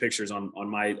 looking at the pictures on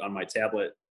my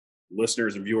tablet.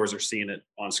 Listeners and viewers are seeing it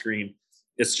on screen.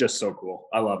 It's just so cool.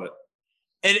 I love it.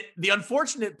 And the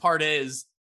unfortunate part is,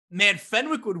 man,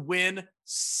 Fenwick would win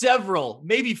several,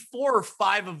 maybe 4 or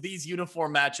 5 of these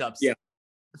uniform matchups. Yeah.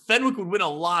 Fenwick would win a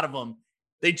lot of them.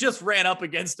 They just ran up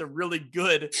against a really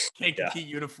good Kankakee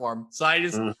uniform. So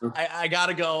I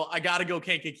gotta go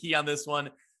Kankakee on this one.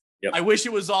 Yep. I wish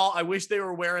they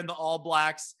were wearing the all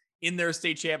blacks in their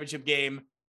state championship game,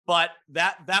 but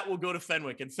that will go to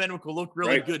Fenwick, and Fenwick will look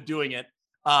really good doing it.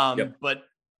 But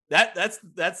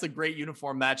that's a great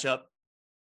uniform matchup.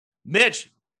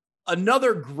 Mitch,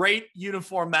 another great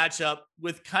uniform matchup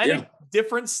with kind of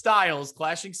different styles,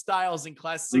 clashing styles in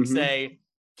Class 6A.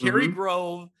 Cary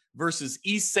Grove versus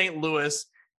East St. Louis.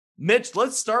 Mitch,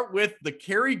 let's start with the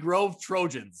Cary Grove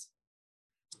Trojans.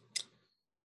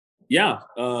 Yeah,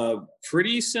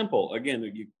 pretty simple. Again,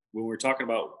 when we're talking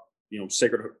about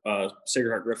Sacred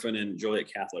Heart Griffin and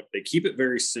Joliet Catholic, they keep it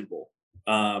very simple.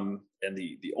 And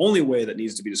the only way that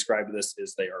needs to be described to this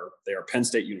is they are Penn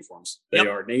State uniforms. They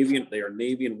are navy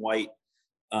and white.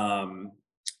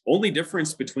 Only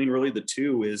difference between really the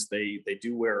two is they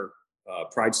do wear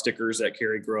pride stickers at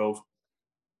Cary Grove.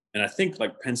 And I think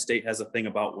like Penn State has a thing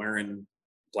about wearing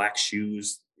black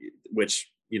shoes, which,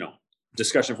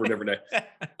 discussion for a different day.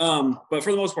 But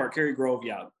for the most part, Cary Grove,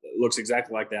 looks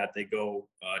exactly like that. They go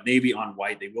navy on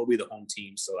white. They will be the home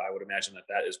team. So I would imagine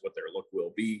that is what their look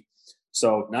will be.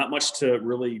 So not much to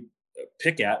really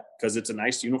pick at because it's a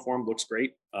nice uniform, looks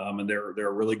great. And they're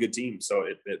a really good team. So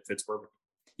it fits perfect.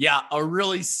 Yeah, a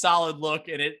really solid look.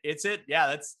 And it's it.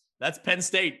 Yeah, that's Penn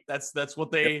State. That's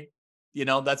what they,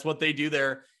 that's what they do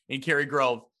there in Cary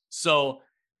Grove. So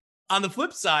on the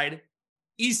flip side,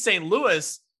 East St.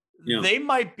 Louis, they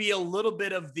might be a little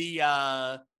bit of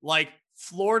the like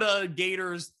Florida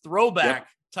Gators throwback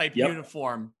type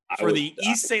uniform for the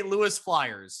East St. Louis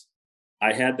Flyers.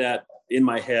 I had that in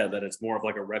my head that it's more of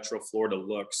like a retro Florida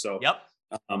look. So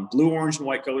blue, orange, and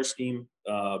white color scheme.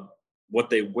 What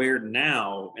they wear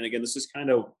now, and again, this is kind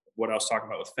of what I was talking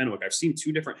about with Fenwick. I've seen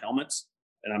 2 different helmets,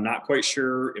 and I'm not quite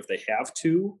sure if they have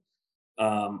 2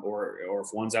 or if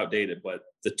one's outdated. But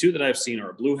the 2 that I've seen are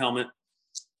a blue helmet,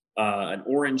 an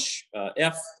orange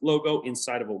F logo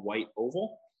inside of a white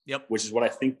oval, which is what I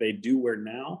think they do wear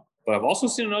now. But I've also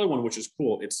seen another one, which is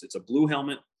cool. It's a blue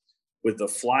helmet with the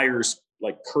Flyers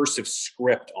like cursive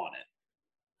script on it.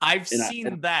 I've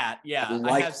seen that. Yeah,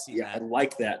 I have seen that. I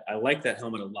like that. I like that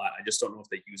helmet a lot. I just don't know if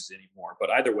they use it anymore. But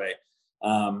either way,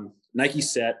 Nike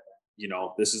set,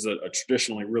 this is a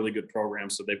traditionally really good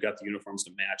program. So they've got the uniforms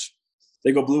to match.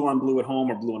 They go blue on blue at home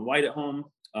or blue and white at home.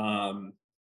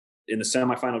 In the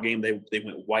semifinal game, they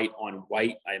went white on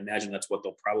white. I imagine that's what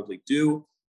they'll probably do.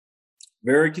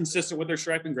 Very consistent with their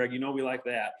striping, Greg. We like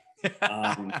that.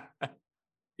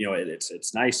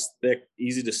 It's nice, thick,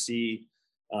 easy to see.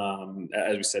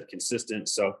 As we said, consistent.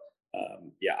 So,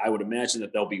 I would imagine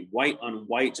that they'll be white on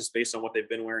white just based on what they've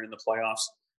been wearing in the playoffs.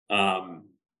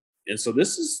 And so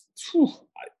this is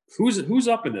who's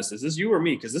up in this? Is this you or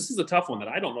me? Because this is a tough one that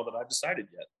I don't know that I've decided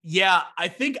yet. Yeah, I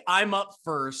think I'm up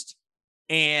first.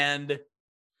 And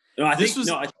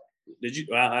did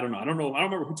you? I don't know. I don't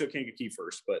remember who took Kankakee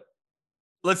first, but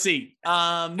let's see.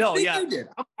 You did.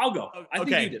 I'll go. I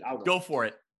think you did. I'll go for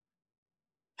it.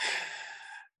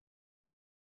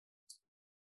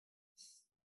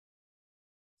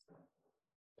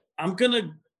 I'm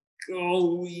gonna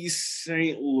go East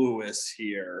St. Louis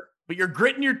here. But you're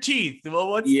gritting your teeth.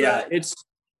 Well,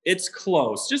 it's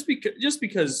close. Just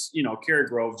because Cary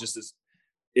Grove just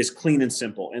is clean and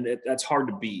simple, and that's hard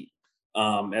to beat.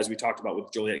 As we talked about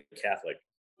with Joliet Catholic.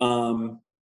 I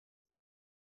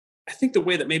think the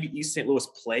way that maybe East St. Louis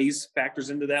plays factors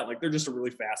into that. Like they're just a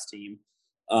really fast team.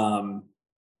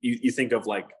 You think of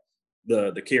like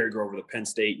the Cary Grove or the Penn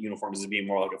State uniforms as being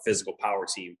more like a physical power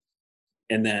team,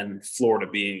 and then Florida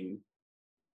being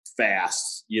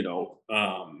fast,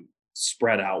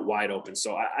 spread out, wide open.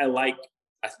 So I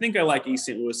think I like East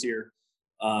St. Louis here.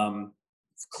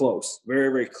 Close,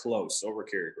 very, very close over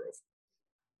Cary Grove.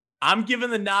 I'm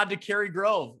giving the nod to Cary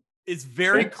Grove. It's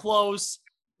very close,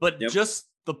 but just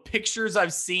the pictures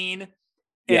I've seen,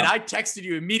 and I texted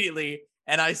you immediately,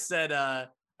 and I said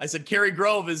Cary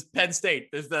Grove is Penn State.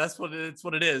 That's what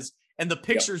it is, and the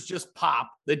pictures just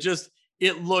pop.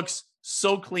 It looks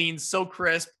so clean, so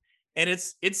crisp, and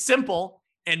it's simple.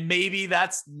 And maybe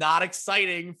that's not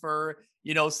exciting for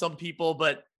some people,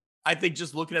 but I think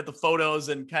just looking at the photos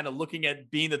and kind of looking at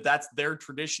being that's their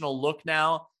traditional look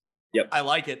now. I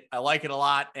like it. I like it a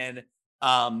lot. And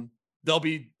they'll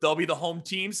be the home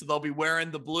team, so they'll be wearing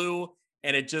the blue,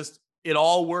 and it just it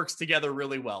all works together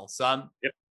really well. So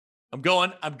Yep. I'm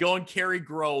going Cary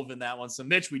Grove in that one. So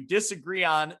Mitch, we disagree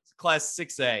on Class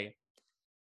 6A.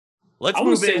 Let's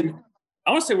move in.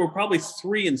 I want to say we're probably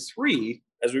 3-3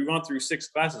 as we've gone through 6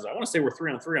 classes. I want to say we're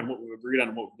 3-3 on what we've agreed on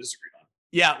and what we've disagreed on.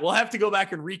 Yeah, we'll have to go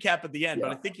back and recap at the end,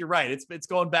 but I think you're right. It's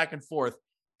going back and forth.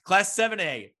 Class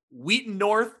 7A, Wheaton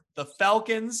North, the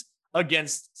Falcons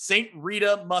against St.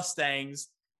 Rita Mustangs.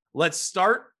 Let's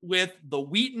start with the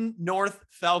Wheaton North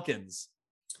Falcons.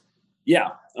 Yeah.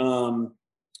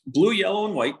 Blue, yellow,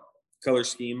 and white color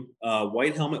scheme.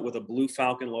 White helmet with a blue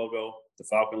Falcon logo, the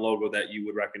Falcon logo that you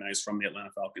would recognize from the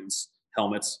Atlanta Falcons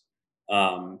helmets.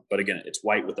 But again, it's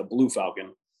white with a blue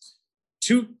Falcon.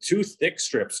 Two thick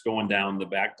strips going down the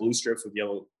back, blue strips with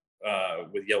yellow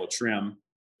trim.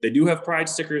 They do have pride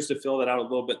stickers to fill that out a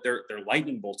little bit. They're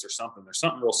lightning bolts or something. They're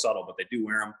something real subtle, but they do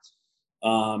wear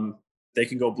them. They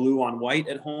can go blue on white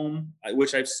at home,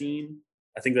 which I've seen.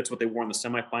 I think that's what they wore in the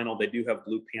semifinal. They do have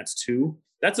blue pants too.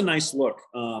 That's a nice look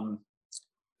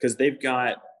because they've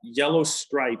got yellow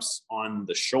stripes on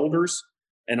the shoulders,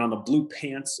 and on the blue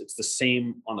pants, it's the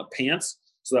same on the pants.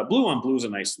 So that blue on blue is a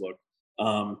nice look.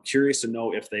 Curious to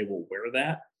know if they will wear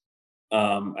that.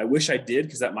 I wish I did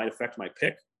because that might affect my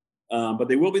pick. But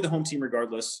they will be the home team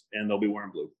regardless, and they'll be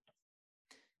wearing blue.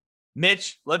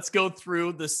 Mitch, let's go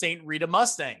through the St. Rita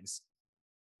Mustangs.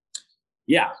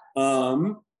 Yeah.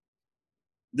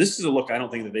 This is a look I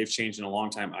don't think that they've changed in a long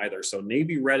time either. So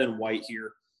navy red and white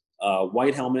here.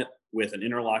 White helmet with an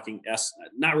interlocking S.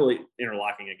 Not really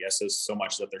interlocking, I guess, as so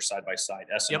much that they're side by side,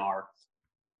 S and R.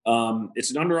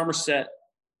 It's an Under Armour set.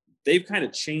 They've kind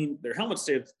of changed. Their helmets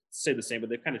stay the same, but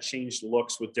they've kind of changed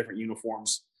looks with different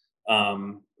uniforms.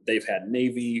 They've had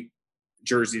navy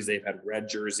jerseys. They've had red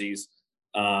jerseys.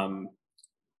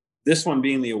 This one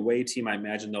being the away team, I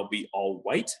imagine they'll be all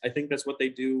white. I think that's what they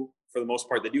do for the most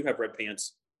part. They do have red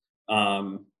pants.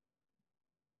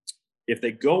 If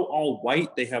they go all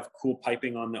white, they have cool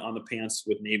piping on the pants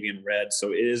with navy and red.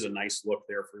 So it is a nice look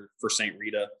there for St.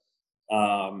 Rita.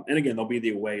 And again, they'll be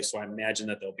the away. So I imagine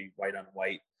that they'll be white on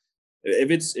white.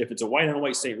 If it's a white on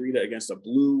white St. Rita against a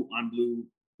blue on blue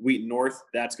Wheaton North,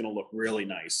 that's going to look really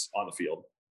nice on the field.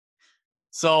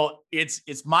 So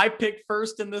it's my pick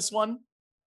first in this one.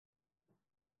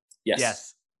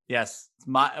 Yes.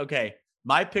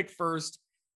 My pick first.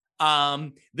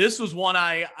 This was one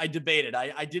I debated.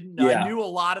 I didn't know. I knew a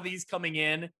lot of these coming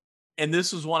in, and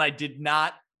this was one I did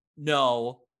not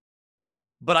know.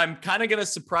 But I'm kind of going to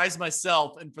surprise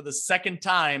myself, and for the second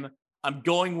time, I'm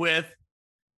going with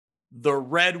the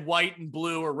red, white, and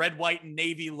blue, or red, white, and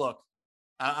navy look.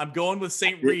 I'm going with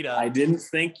St. Rita. I didn't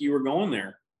think you were going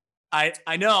there.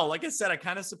 I know. Like I said, I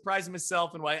kind of surprised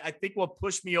myself, and I think what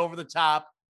pushed me over the top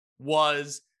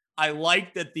was I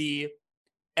like that the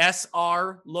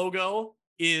SR logo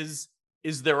is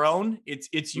their own.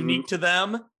 It's unique to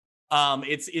them.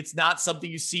 It's not something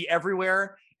you see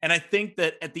everywhere. And I think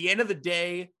that at the end of the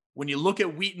day, when you look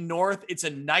at Wheaton North, it's a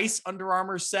nice Under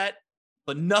Armour set,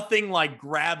 but nothing like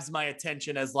grabs my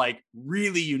attention as like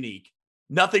really unique.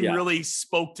 Nothing really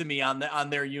spoke to me on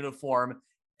their uniform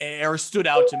or stood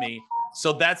out to me.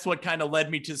 So that's what kind of led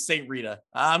me to St. Rita.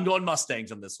 I'm going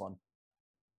Mustangs on this one.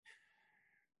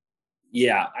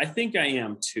 Yeah, I think I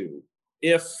am too.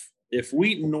 If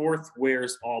Wheaton North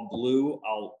wears all blue,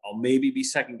 I'll maybe be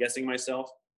second guessing myself.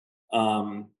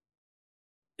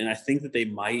 And I think that they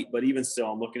might, but even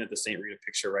still, I'm looking at the St. Rita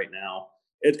picture right now.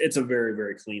 It's a very,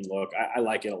 very clean look. I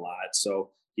like it a lot.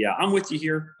 So yeah, I'm with you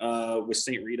here with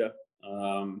St. Rita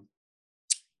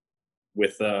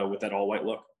with that all white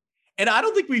look. And I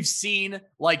don't think we've seen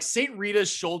like St. Rita's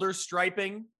shoulder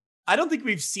striping. I don't think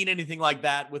we've seen anything like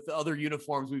that with the other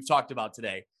uniforms we've talked about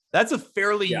today. That's a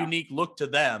fairly unique look to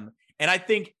them. And I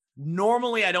think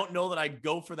normally I don't know that I'd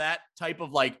go for that type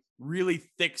of like really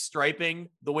thick striping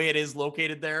the way it is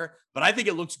located there, but I think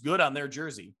it looks good on their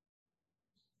jersey.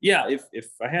 Yeah, if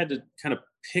I had to kind of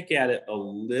pick at it a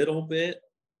little bit,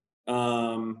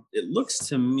 it looks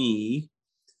to me,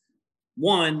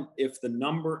 one, if the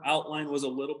number outline was a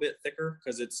little bit thicker,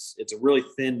 because it's a really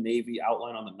thin navy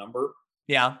outline on the number.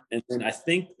 Yeah. And then I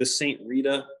think the St.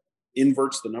 Rita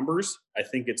inverts the numbers. I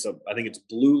think it's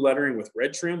blue lettering with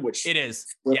red trim, which it is.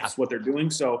 That's what they're doing.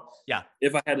 So yeah,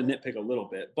 if I had to nitpick a little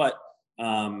bit, but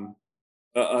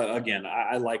again,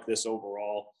 I like this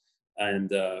overall,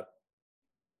 and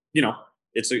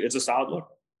it's a solid look.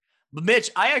 But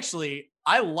Mitch, I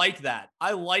like that.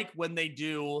 I like when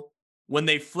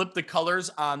they flip the colors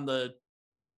on the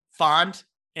font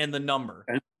and the number.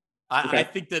 Okay.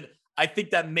 I think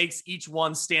that makes each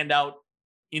one stand out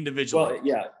individually. Well,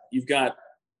 yeah, you've got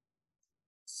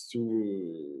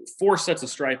 4 sets of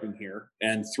striping here,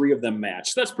 and 3 of them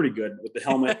match. So that's pretty good with the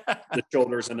helmet, the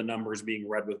shoulders, and the numbers being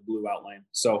red with blue outline.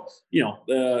 So, yeah,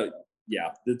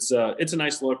 it's a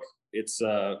nice look. It's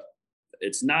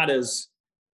not as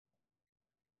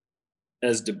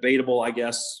debatable, I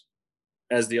guess,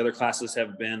 as the other classes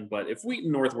have been. But if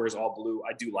Wheaton North wears all blue,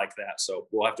 I do like that. So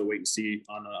we'll have to wait and see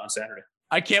on Saturday.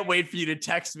 I can't wait for you to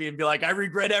text me and be like, I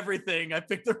regret everything. I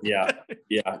picked the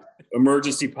yeah.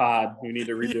 Emergency pod. We need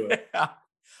to redo it.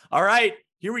 All right,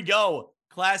 here we go.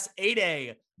 Class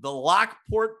 8A, the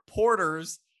Lockport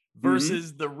Porters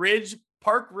versus the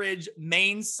Park Ridge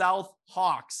Maine South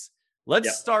Hawks.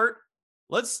 Let's start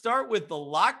with the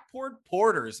Lockport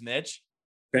Porters, Mitch.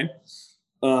 Okay.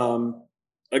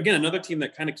 Again, another team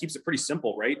that kind of keeps it pretty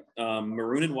simple, right?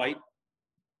 Maroon and white.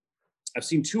 I've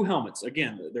seen 2 helmets.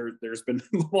 Again, there's been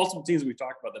multiple teams we've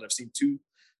talked about that I've seen 2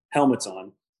 helmets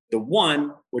on. The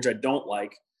one, which I don't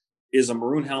like, is a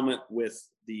maroon helmet with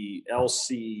the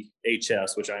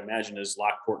LCHS, which I imagine is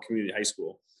Lockport Community High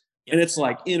School. Yep. And it's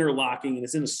like interlocking, and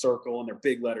it's in a circle, and they're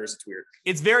big letters. It's weird.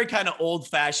 It's very kind of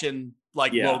old-fashioned,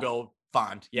 logo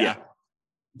font. Yeah.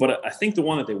 But I think the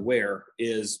one that they wear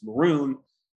is maroon,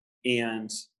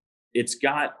 and it's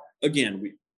got,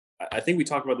 again, I think we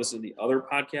talked about this in the other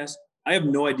podcast. I have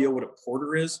no idea what a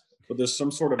porter is, but there's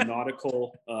some sort of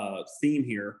nautical theme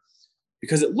here,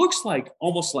 because it looks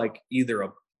almost like either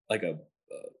a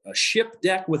ship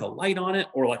deck with a light on it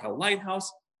or like a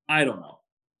lighthouse. I don't know.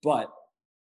 But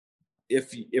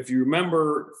if you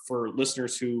remember, for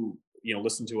listeners who,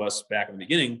 listened to us back in the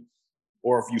beginning,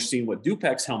 or if you've seen what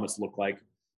Dupex's helmets look like,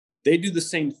 they do the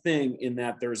same thing in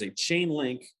that there's a chain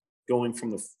link going from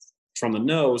the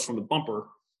nose, from the bumper,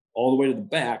 all the way to the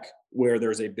back, where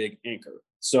there's a big anchor.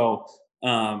 So,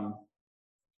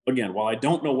 again, while I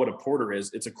don't know what a porter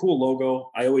is, it's a cool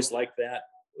logo. I always like that,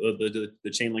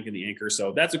 the chain link and the anchor.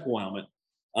 So that's a cool helmet.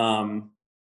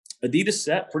 Adidas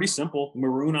set, pretty simple,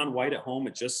 maroon on white at home.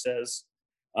 It just says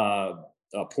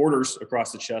Porters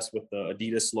across the chest with the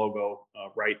Adidas logo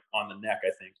right on the neck,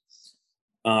 I think.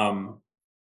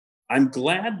 I'm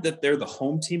glad that they're the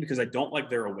home team, because I don't like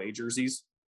their away jerseys,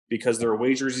 because their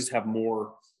away jerseys have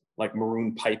more like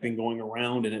maroon piping going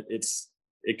around, and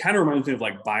it kind of reminds me of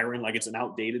like Byron, like it's an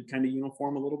outdated kind of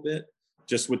uniform a little bit,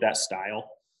 just with that style.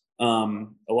 A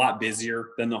lot busier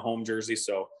than the home jersey.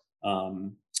 So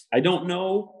I don't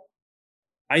know.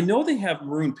 I know they have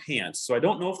maroon pants, so I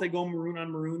don't know if they go maroon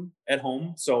on maroon at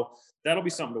home. So that'll be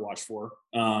something to watch for,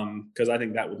 because I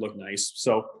think that would look nice.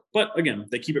 So, but again,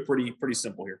 they keep it pretty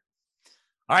simple here.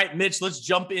 All right, Mitch, let's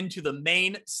jump into the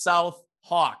Maine South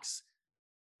Hawks.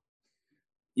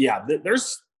 Yeah,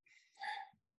 there's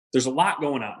a lot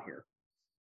going on here.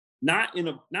 Not in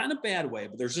a bad way,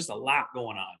 but there's just a lot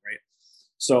going on, right?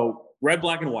 So red,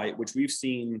 black, and white, which we've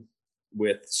seen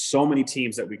with so many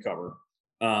teams that we cover.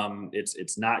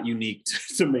 It's not unique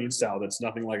to Maine South. It's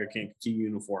nothing like a Kankakee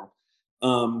uniform.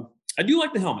 I do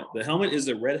like the helmet. The helmet is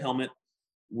a red helmet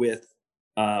with,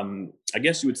 I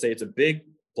guess you would say it's a big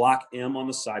block M on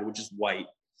the side, which is white,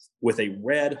 with a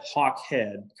red hawk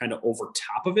head kind of over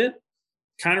top of it.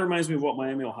 Kind of reminds me of what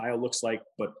Miami, Ohio looks like,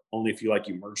 but only if you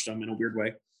merged them in a weird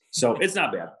way. So it's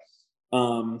not bad.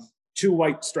 2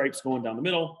 white stripes going down the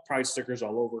middle, pride stickers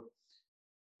all over.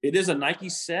 It is a Nike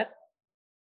set.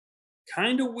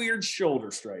 Kind of weird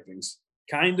shoulder stripings,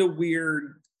 kind of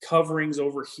weird coverings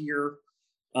over here.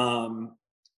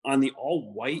 On the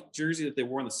all white jersey that they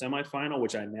wore in the semifinal,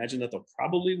 which I imagine that they'll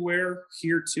probably wear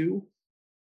here too,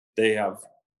 they have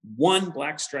 1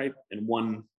 black stripe and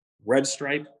 1 red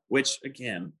stripe, which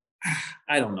again,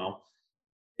 I don't know.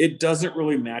 It doesn't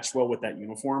really match well with that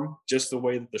uniform, just the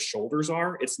way that the shoulders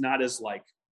are. It's not as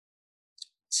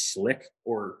slick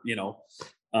or,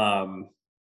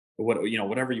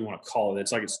 whatever you want to call it.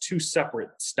 It's like it's 2 separate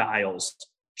styles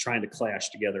trying to clash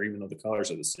together, even though the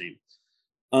colors are the same.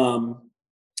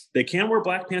 They can wear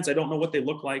black pants. I don't know what they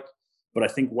look like, but I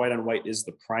think white on white is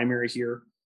the primary here.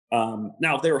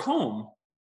 Now, if they're home,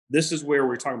 this is where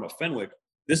we're talking about Fenwick.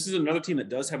 This is another team that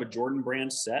does have a Jordan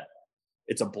brand set.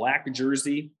 It's a black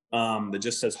jersey that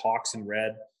just says Hawks in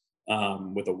red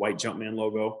with a white Jumpman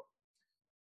logo.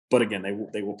 But again,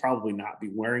 they will probably not be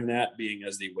wearing that, being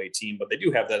as the away team, but they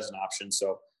do have that as an option.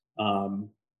 So,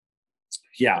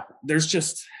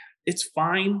 it's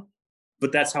fine,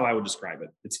 but that's how I would describe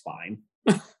it. It's fine.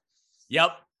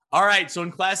 Yep. All right. So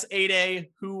in Class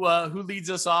 8A, who leads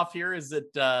us off here? Is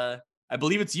it? I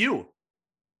believe it's you.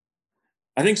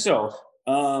 I think so.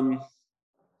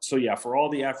 For all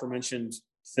the aforementioned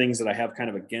things that I have kind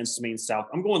of against Maine South,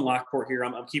 I'm going Lockport here.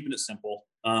 I'm keeping it simple.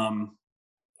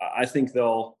 I think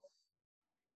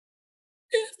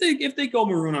if they go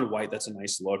maroon on white, that's a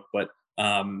nice look, but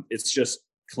it's just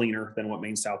cleaner than what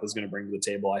Maine South is going to bring to the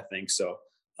table, I think. So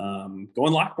going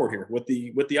Lockport here with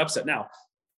the upset. Now,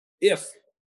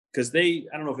 because I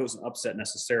don't know if it was an upset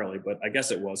necessarily, but I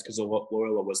guess it was because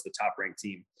Loyola was the top ranked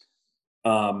team.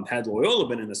 Had Loyola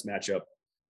been in this matchup,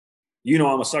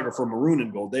 I'm a sucker for maroon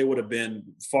and gold. They would have been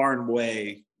far and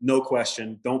away, no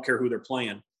question. Don't care who they're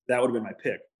playing. That would have been my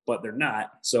pick, but they're not.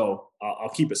 So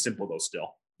I'll keep it simple though.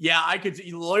 Still, yeah,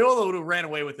 Loyola would have ran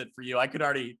away with it for you. I could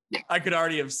already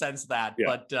have sensed that.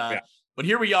 Yeah. But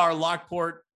here we are,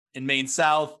 Lockport in Maine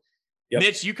South. Yep.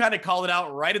 Mitch, you kind of called it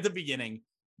out right at the beginning.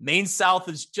 Maine South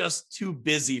is just too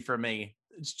busy for me.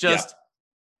 It's just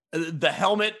the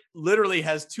helmet literally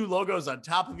has two logos on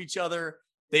top of each other.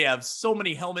 They have so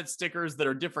many helmet stickers that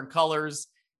are different colors.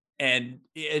 And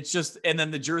it's just, and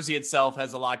then the jersey itself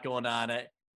has a lot going on.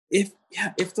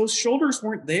 If those shoulders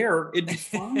weren't there, it'd be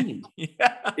fine.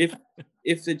 Yeah.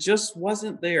 If it just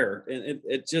wasn't there,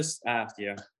 it just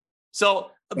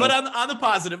So, but on the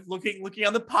positive, looking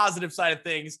on the positive side of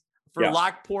things for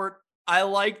Lockport, I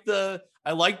like the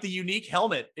unique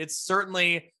helmet. It's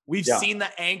certainly, we've seen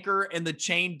the anchor and the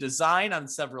chain design on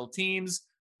several teams,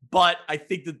 but I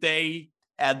think that they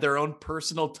add their own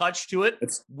personal touch to it.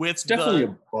 It's definitely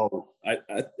a boat.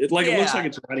 It looks like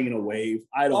it's riding in a wave.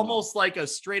 I don't almost know. Like a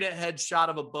straight ahead shot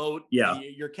of a boat. Yeah,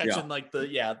 you're catching like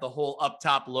the whole up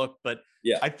top look. But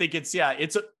I think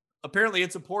apparently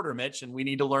it's a porter, Mitch, and we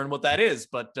need to learn what that is.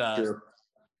 But sure.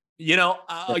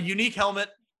 A unique helmet,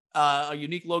 a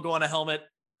unique logo on a helmet.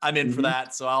 I'm in for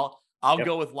that. So I'll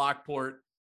go with Lockport.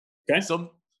 Okay.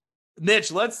 So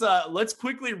Mitch, let's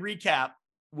quickly recap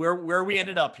where we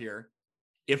ended up here.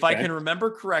 If I can remember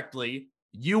correctly,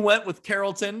 you went with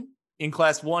Carrollton in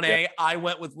Class 1A. Yep. I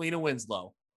went with Lena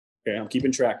Winslow. Okay, I'm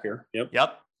keeping track here.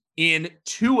 Yep. In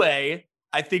 2A,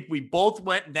 I think we both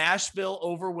went Nashville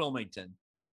over Wilmington.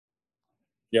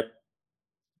 Yep.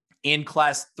 In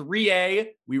Class 3A,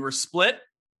 we were split.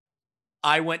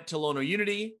 I went Tolono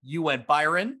Unity. You went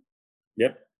Byron.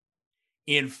 Yep.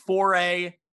 In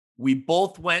 4A, we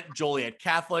both went Joliet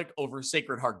Catholic over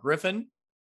Sacred Heart Griffin.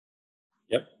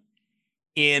 Yep.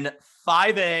 In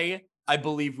 5A, I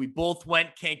believe we both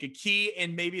went Kankakee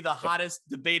in maybe the hottest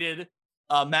debated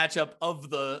matchup of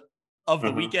the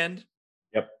weekend.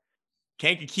 Yep.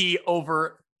 Kankakee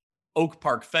over Oak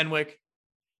Park Fenwick.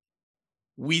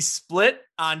 We split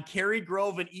on Cary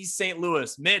Grove and East St.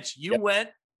 Louis. Mitch, you went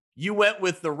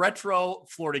with the retro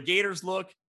Florida Gators look.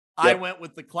 I went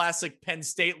with the classic Penn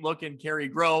State look in Cary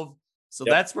Grove. So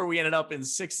that's where we ended up in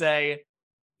 6A.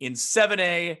 In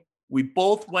 7A, we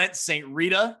both went St.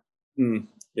 Rita.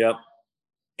 Yep.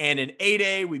 And in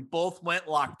 8A, we both went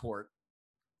Lockport.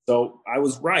 So I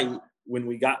was right when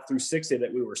we got through 6A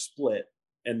that we were split.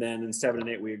 And then in 7 and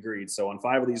 8, we agreed. So on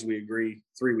 5 of these, we agree.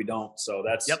 3, we don't. So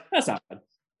that's not bad.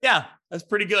 Yeah, that's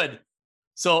pretty good.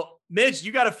 So Mitch,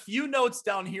 you got a few notes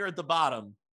down here at the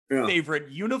bottom. Yeah. Favorite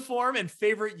uniform and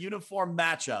favorite uniform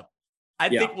matchup. I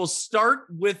think we'll start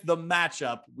with the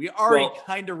matchup. We already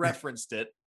kind of referenced it.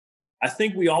 I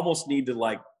think we almost need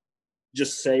to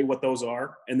just say what those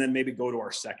are and then maybe go to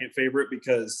our second favorite,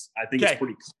 because I think it's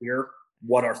pretty clear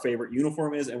what our favorite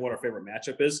uniform is and what our favorite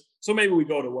matchup is. So maybe we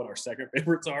go to what our second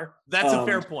favorites are. That's a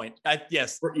fair point.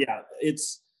 Yes.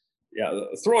 Yeah.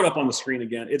 Throw it up on the screen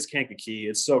again. It's Kankakee.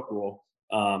 It's so cool.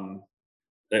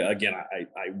 Again,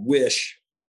 I wish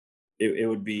it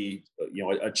would be,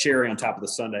 a cherry on top of the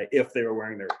sundae if they were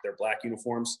wearing their black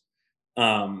uniforms.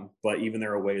 But even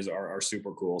their aways are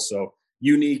super cool. So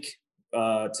unique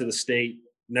to the state.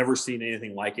 Never seen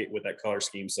anything like it with that color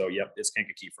scheme. So it's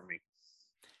Kankakee for me.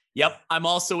 Yep. I'm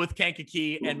also with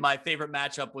Kankakee, and my favorite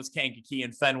matchup was Kankakee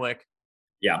and Fenwick.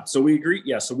 Yeah. So we agree.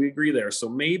 Yeah. So we agree there. So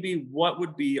maybe what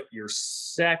would be your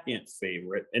second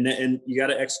favorite? And you got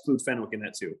to exclude Fenwick in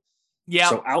that too. Yeah.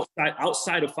 So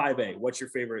outside of 5A, what's your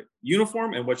favorite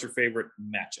uniform and what's your favorite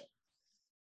matchup?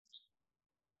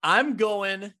 I'm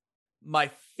going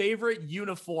my favorite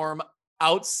uniform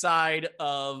outside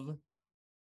of,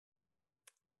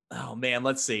 oh man,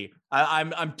 let's see.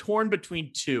 I'm torn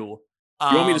between two.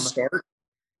 You want me to start?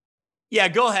 Yeah,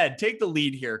 go ahead. Take the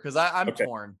lead here, because I'm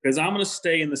torn. Because I'm going to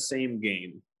stay in the same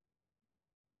game,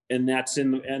 and that's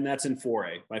in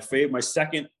 4A.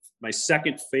 My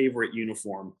second favorite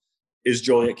uniform is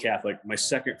Joliet Catholic. My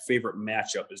second favorite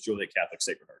matchup is Joliet Catholic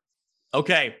Sacred Heart.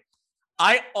 Okay,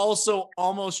 I also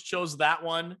almost chose that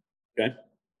one. Okay,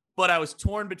 but I was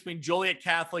torn between Joliet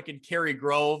Catholic and Cary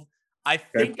Grove. I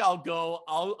think I'll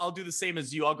do the same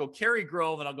as you. I'll go Cary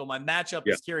Grove, and I'll go my matchup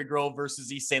is Cary Grove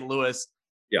versus East St. Louis.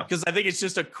 Yeah. Because I think it's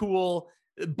just a cool,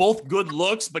 both good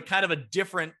looks, but kind of a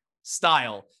different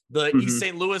style. The Mhm. East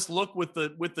St. Louis look with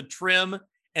the trim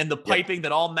and the piping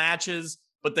that all matches,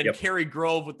 but then Cary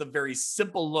Grove with the very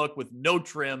simple look with no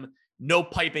trim, no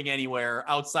piping anywhere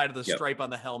outside of the stripe on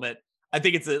the helmet. I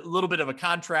think it's a little bit of a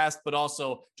contrast, but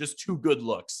also just two good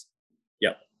looks.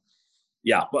 Yep.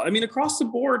 Yeah. But I mean, across the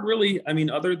board, really, I mean,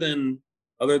 other than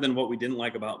what we didn't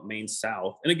like about Maine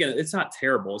South, and again, it's not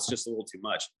terrible. It's just a little too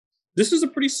much. This is a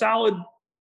pretty solid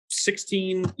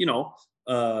 16,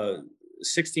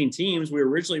 16 teams. We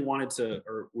originally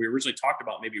talked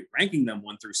about maybe ranking them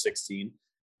 1 through 16.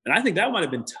 And I think that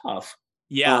might've been tough.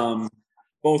 Yeah.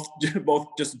 Both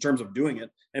just in terms of doing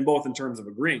it and both in terms of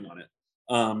agreeing on it.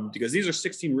 Because these are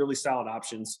 16 really solid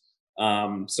options.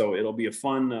 So it'll be a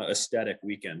fun aesthetic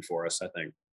weekend for us, I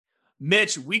think.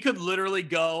 Mitch, we could literally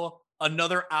go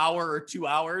another hour or 2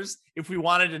 hours if we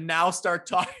wanted to now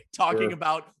start talking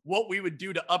about what we would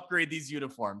do to upgrade these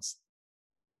uniforms.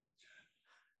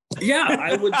 Yeah,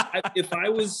 I would. If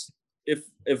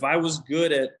I was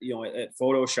good at at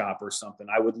Photoshop or something,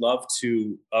 I would love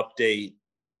to update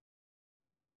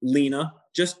Lena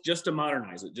just to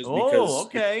modernize it.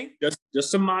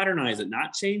 Just to modernize it,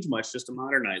 not change much, just to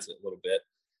modernize it a little bit.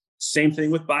 Same thing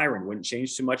with Byron. Wouldn't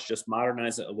change too much, just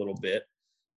modernize it a little bit.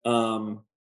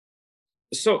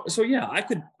 So yeah, I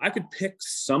could pick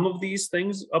some of these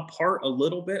things apart a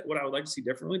little bit, what I would like to see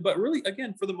differently, but really,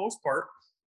 again, for the most part,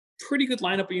 pretty good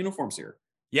lineup of uniforms here.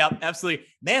 Yep, absolutely.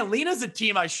 Man, Lena's a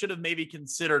team I should have maybe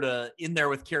considered in there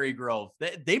with Cary Grove.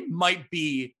 They might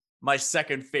be my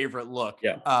second favorite look.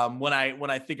 Yeah. When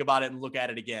I think about it and look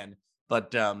at it again.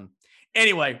 But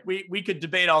anyway, we could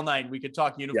debate all night. We could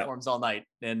talk uniforms all night.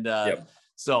 And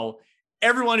so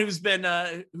everyone who's been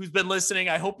listening,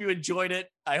 I hope you enjoyed it.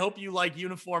 I hope you like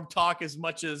uniform talk as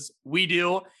much as we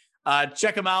do.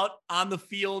 Check them out on the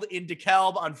field in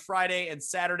DeKalb on Friday and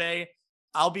Saturday.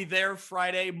 I'll be there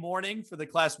Friday morning for the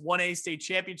Class 1A state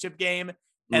championship game.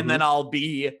 And then I'll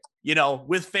be,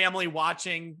 with family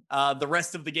watching the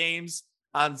rest of the games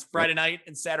on Friday night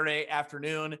and Saturday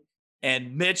afternoon.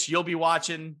 And Mitch, you'll be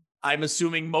watching, I'm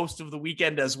assuming, most of the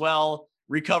weekend as well,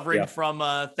 recovering from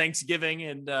Thanksgiving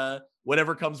and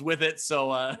whatever comes with it.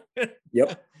 So,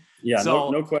 yep. Yeah, so,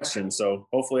 no question. So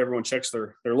hopefully everyone checks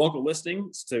their local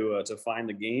listings to find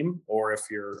the game, or if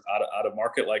you're out of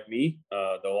market like me,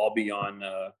 they'll all be on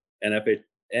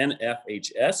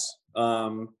NFHS.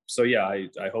 So yeah,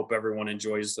 I hope everyone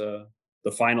enjoys the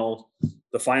final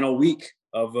week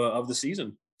of the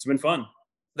season. It's been fun.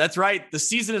 That's right. The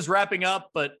season is wrapping up,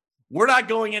 but we're not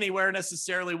going anywhere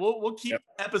necessarily. We'll keep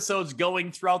episodes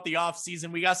going throughout the off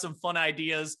season. We got some fun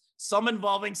ideas, some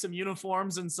involving some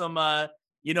uniforms and some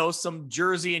some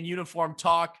jersey and uniform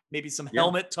talk, maybe some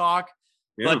helmet talk,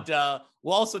 but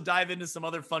we'll also dive into some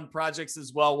other fun projects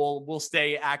as well. We'll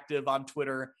stay active on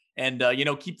Twitter and,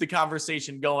 keep the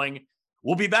conversation going.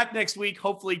 We'll be back next week,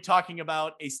 hopefully talking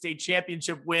about a state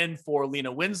championship win for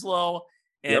Lena Winslow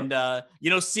and,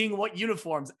 seeing what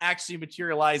uniforms actually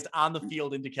materialized on the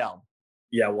field in DeKalb.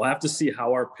 Yeah, we'll have to see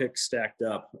how our picks stacked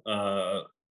up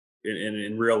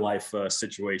in real life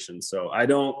situations. So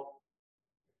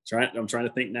I'm trying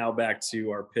to think now back to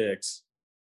our picks.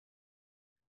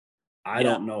 I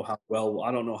don't know how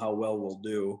well we'll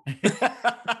do.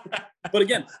 But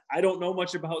again, I don't know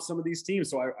much about some of these teams,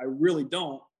 so I really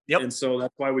don't. Yep. And so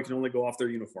that's why we can only go off their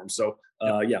uniforms. So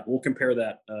we'll compare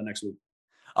that next week.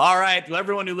 All right. Well,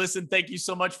 everyone who listened, thank you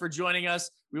so much for joining us.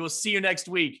 We will see you next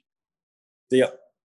week. See ya.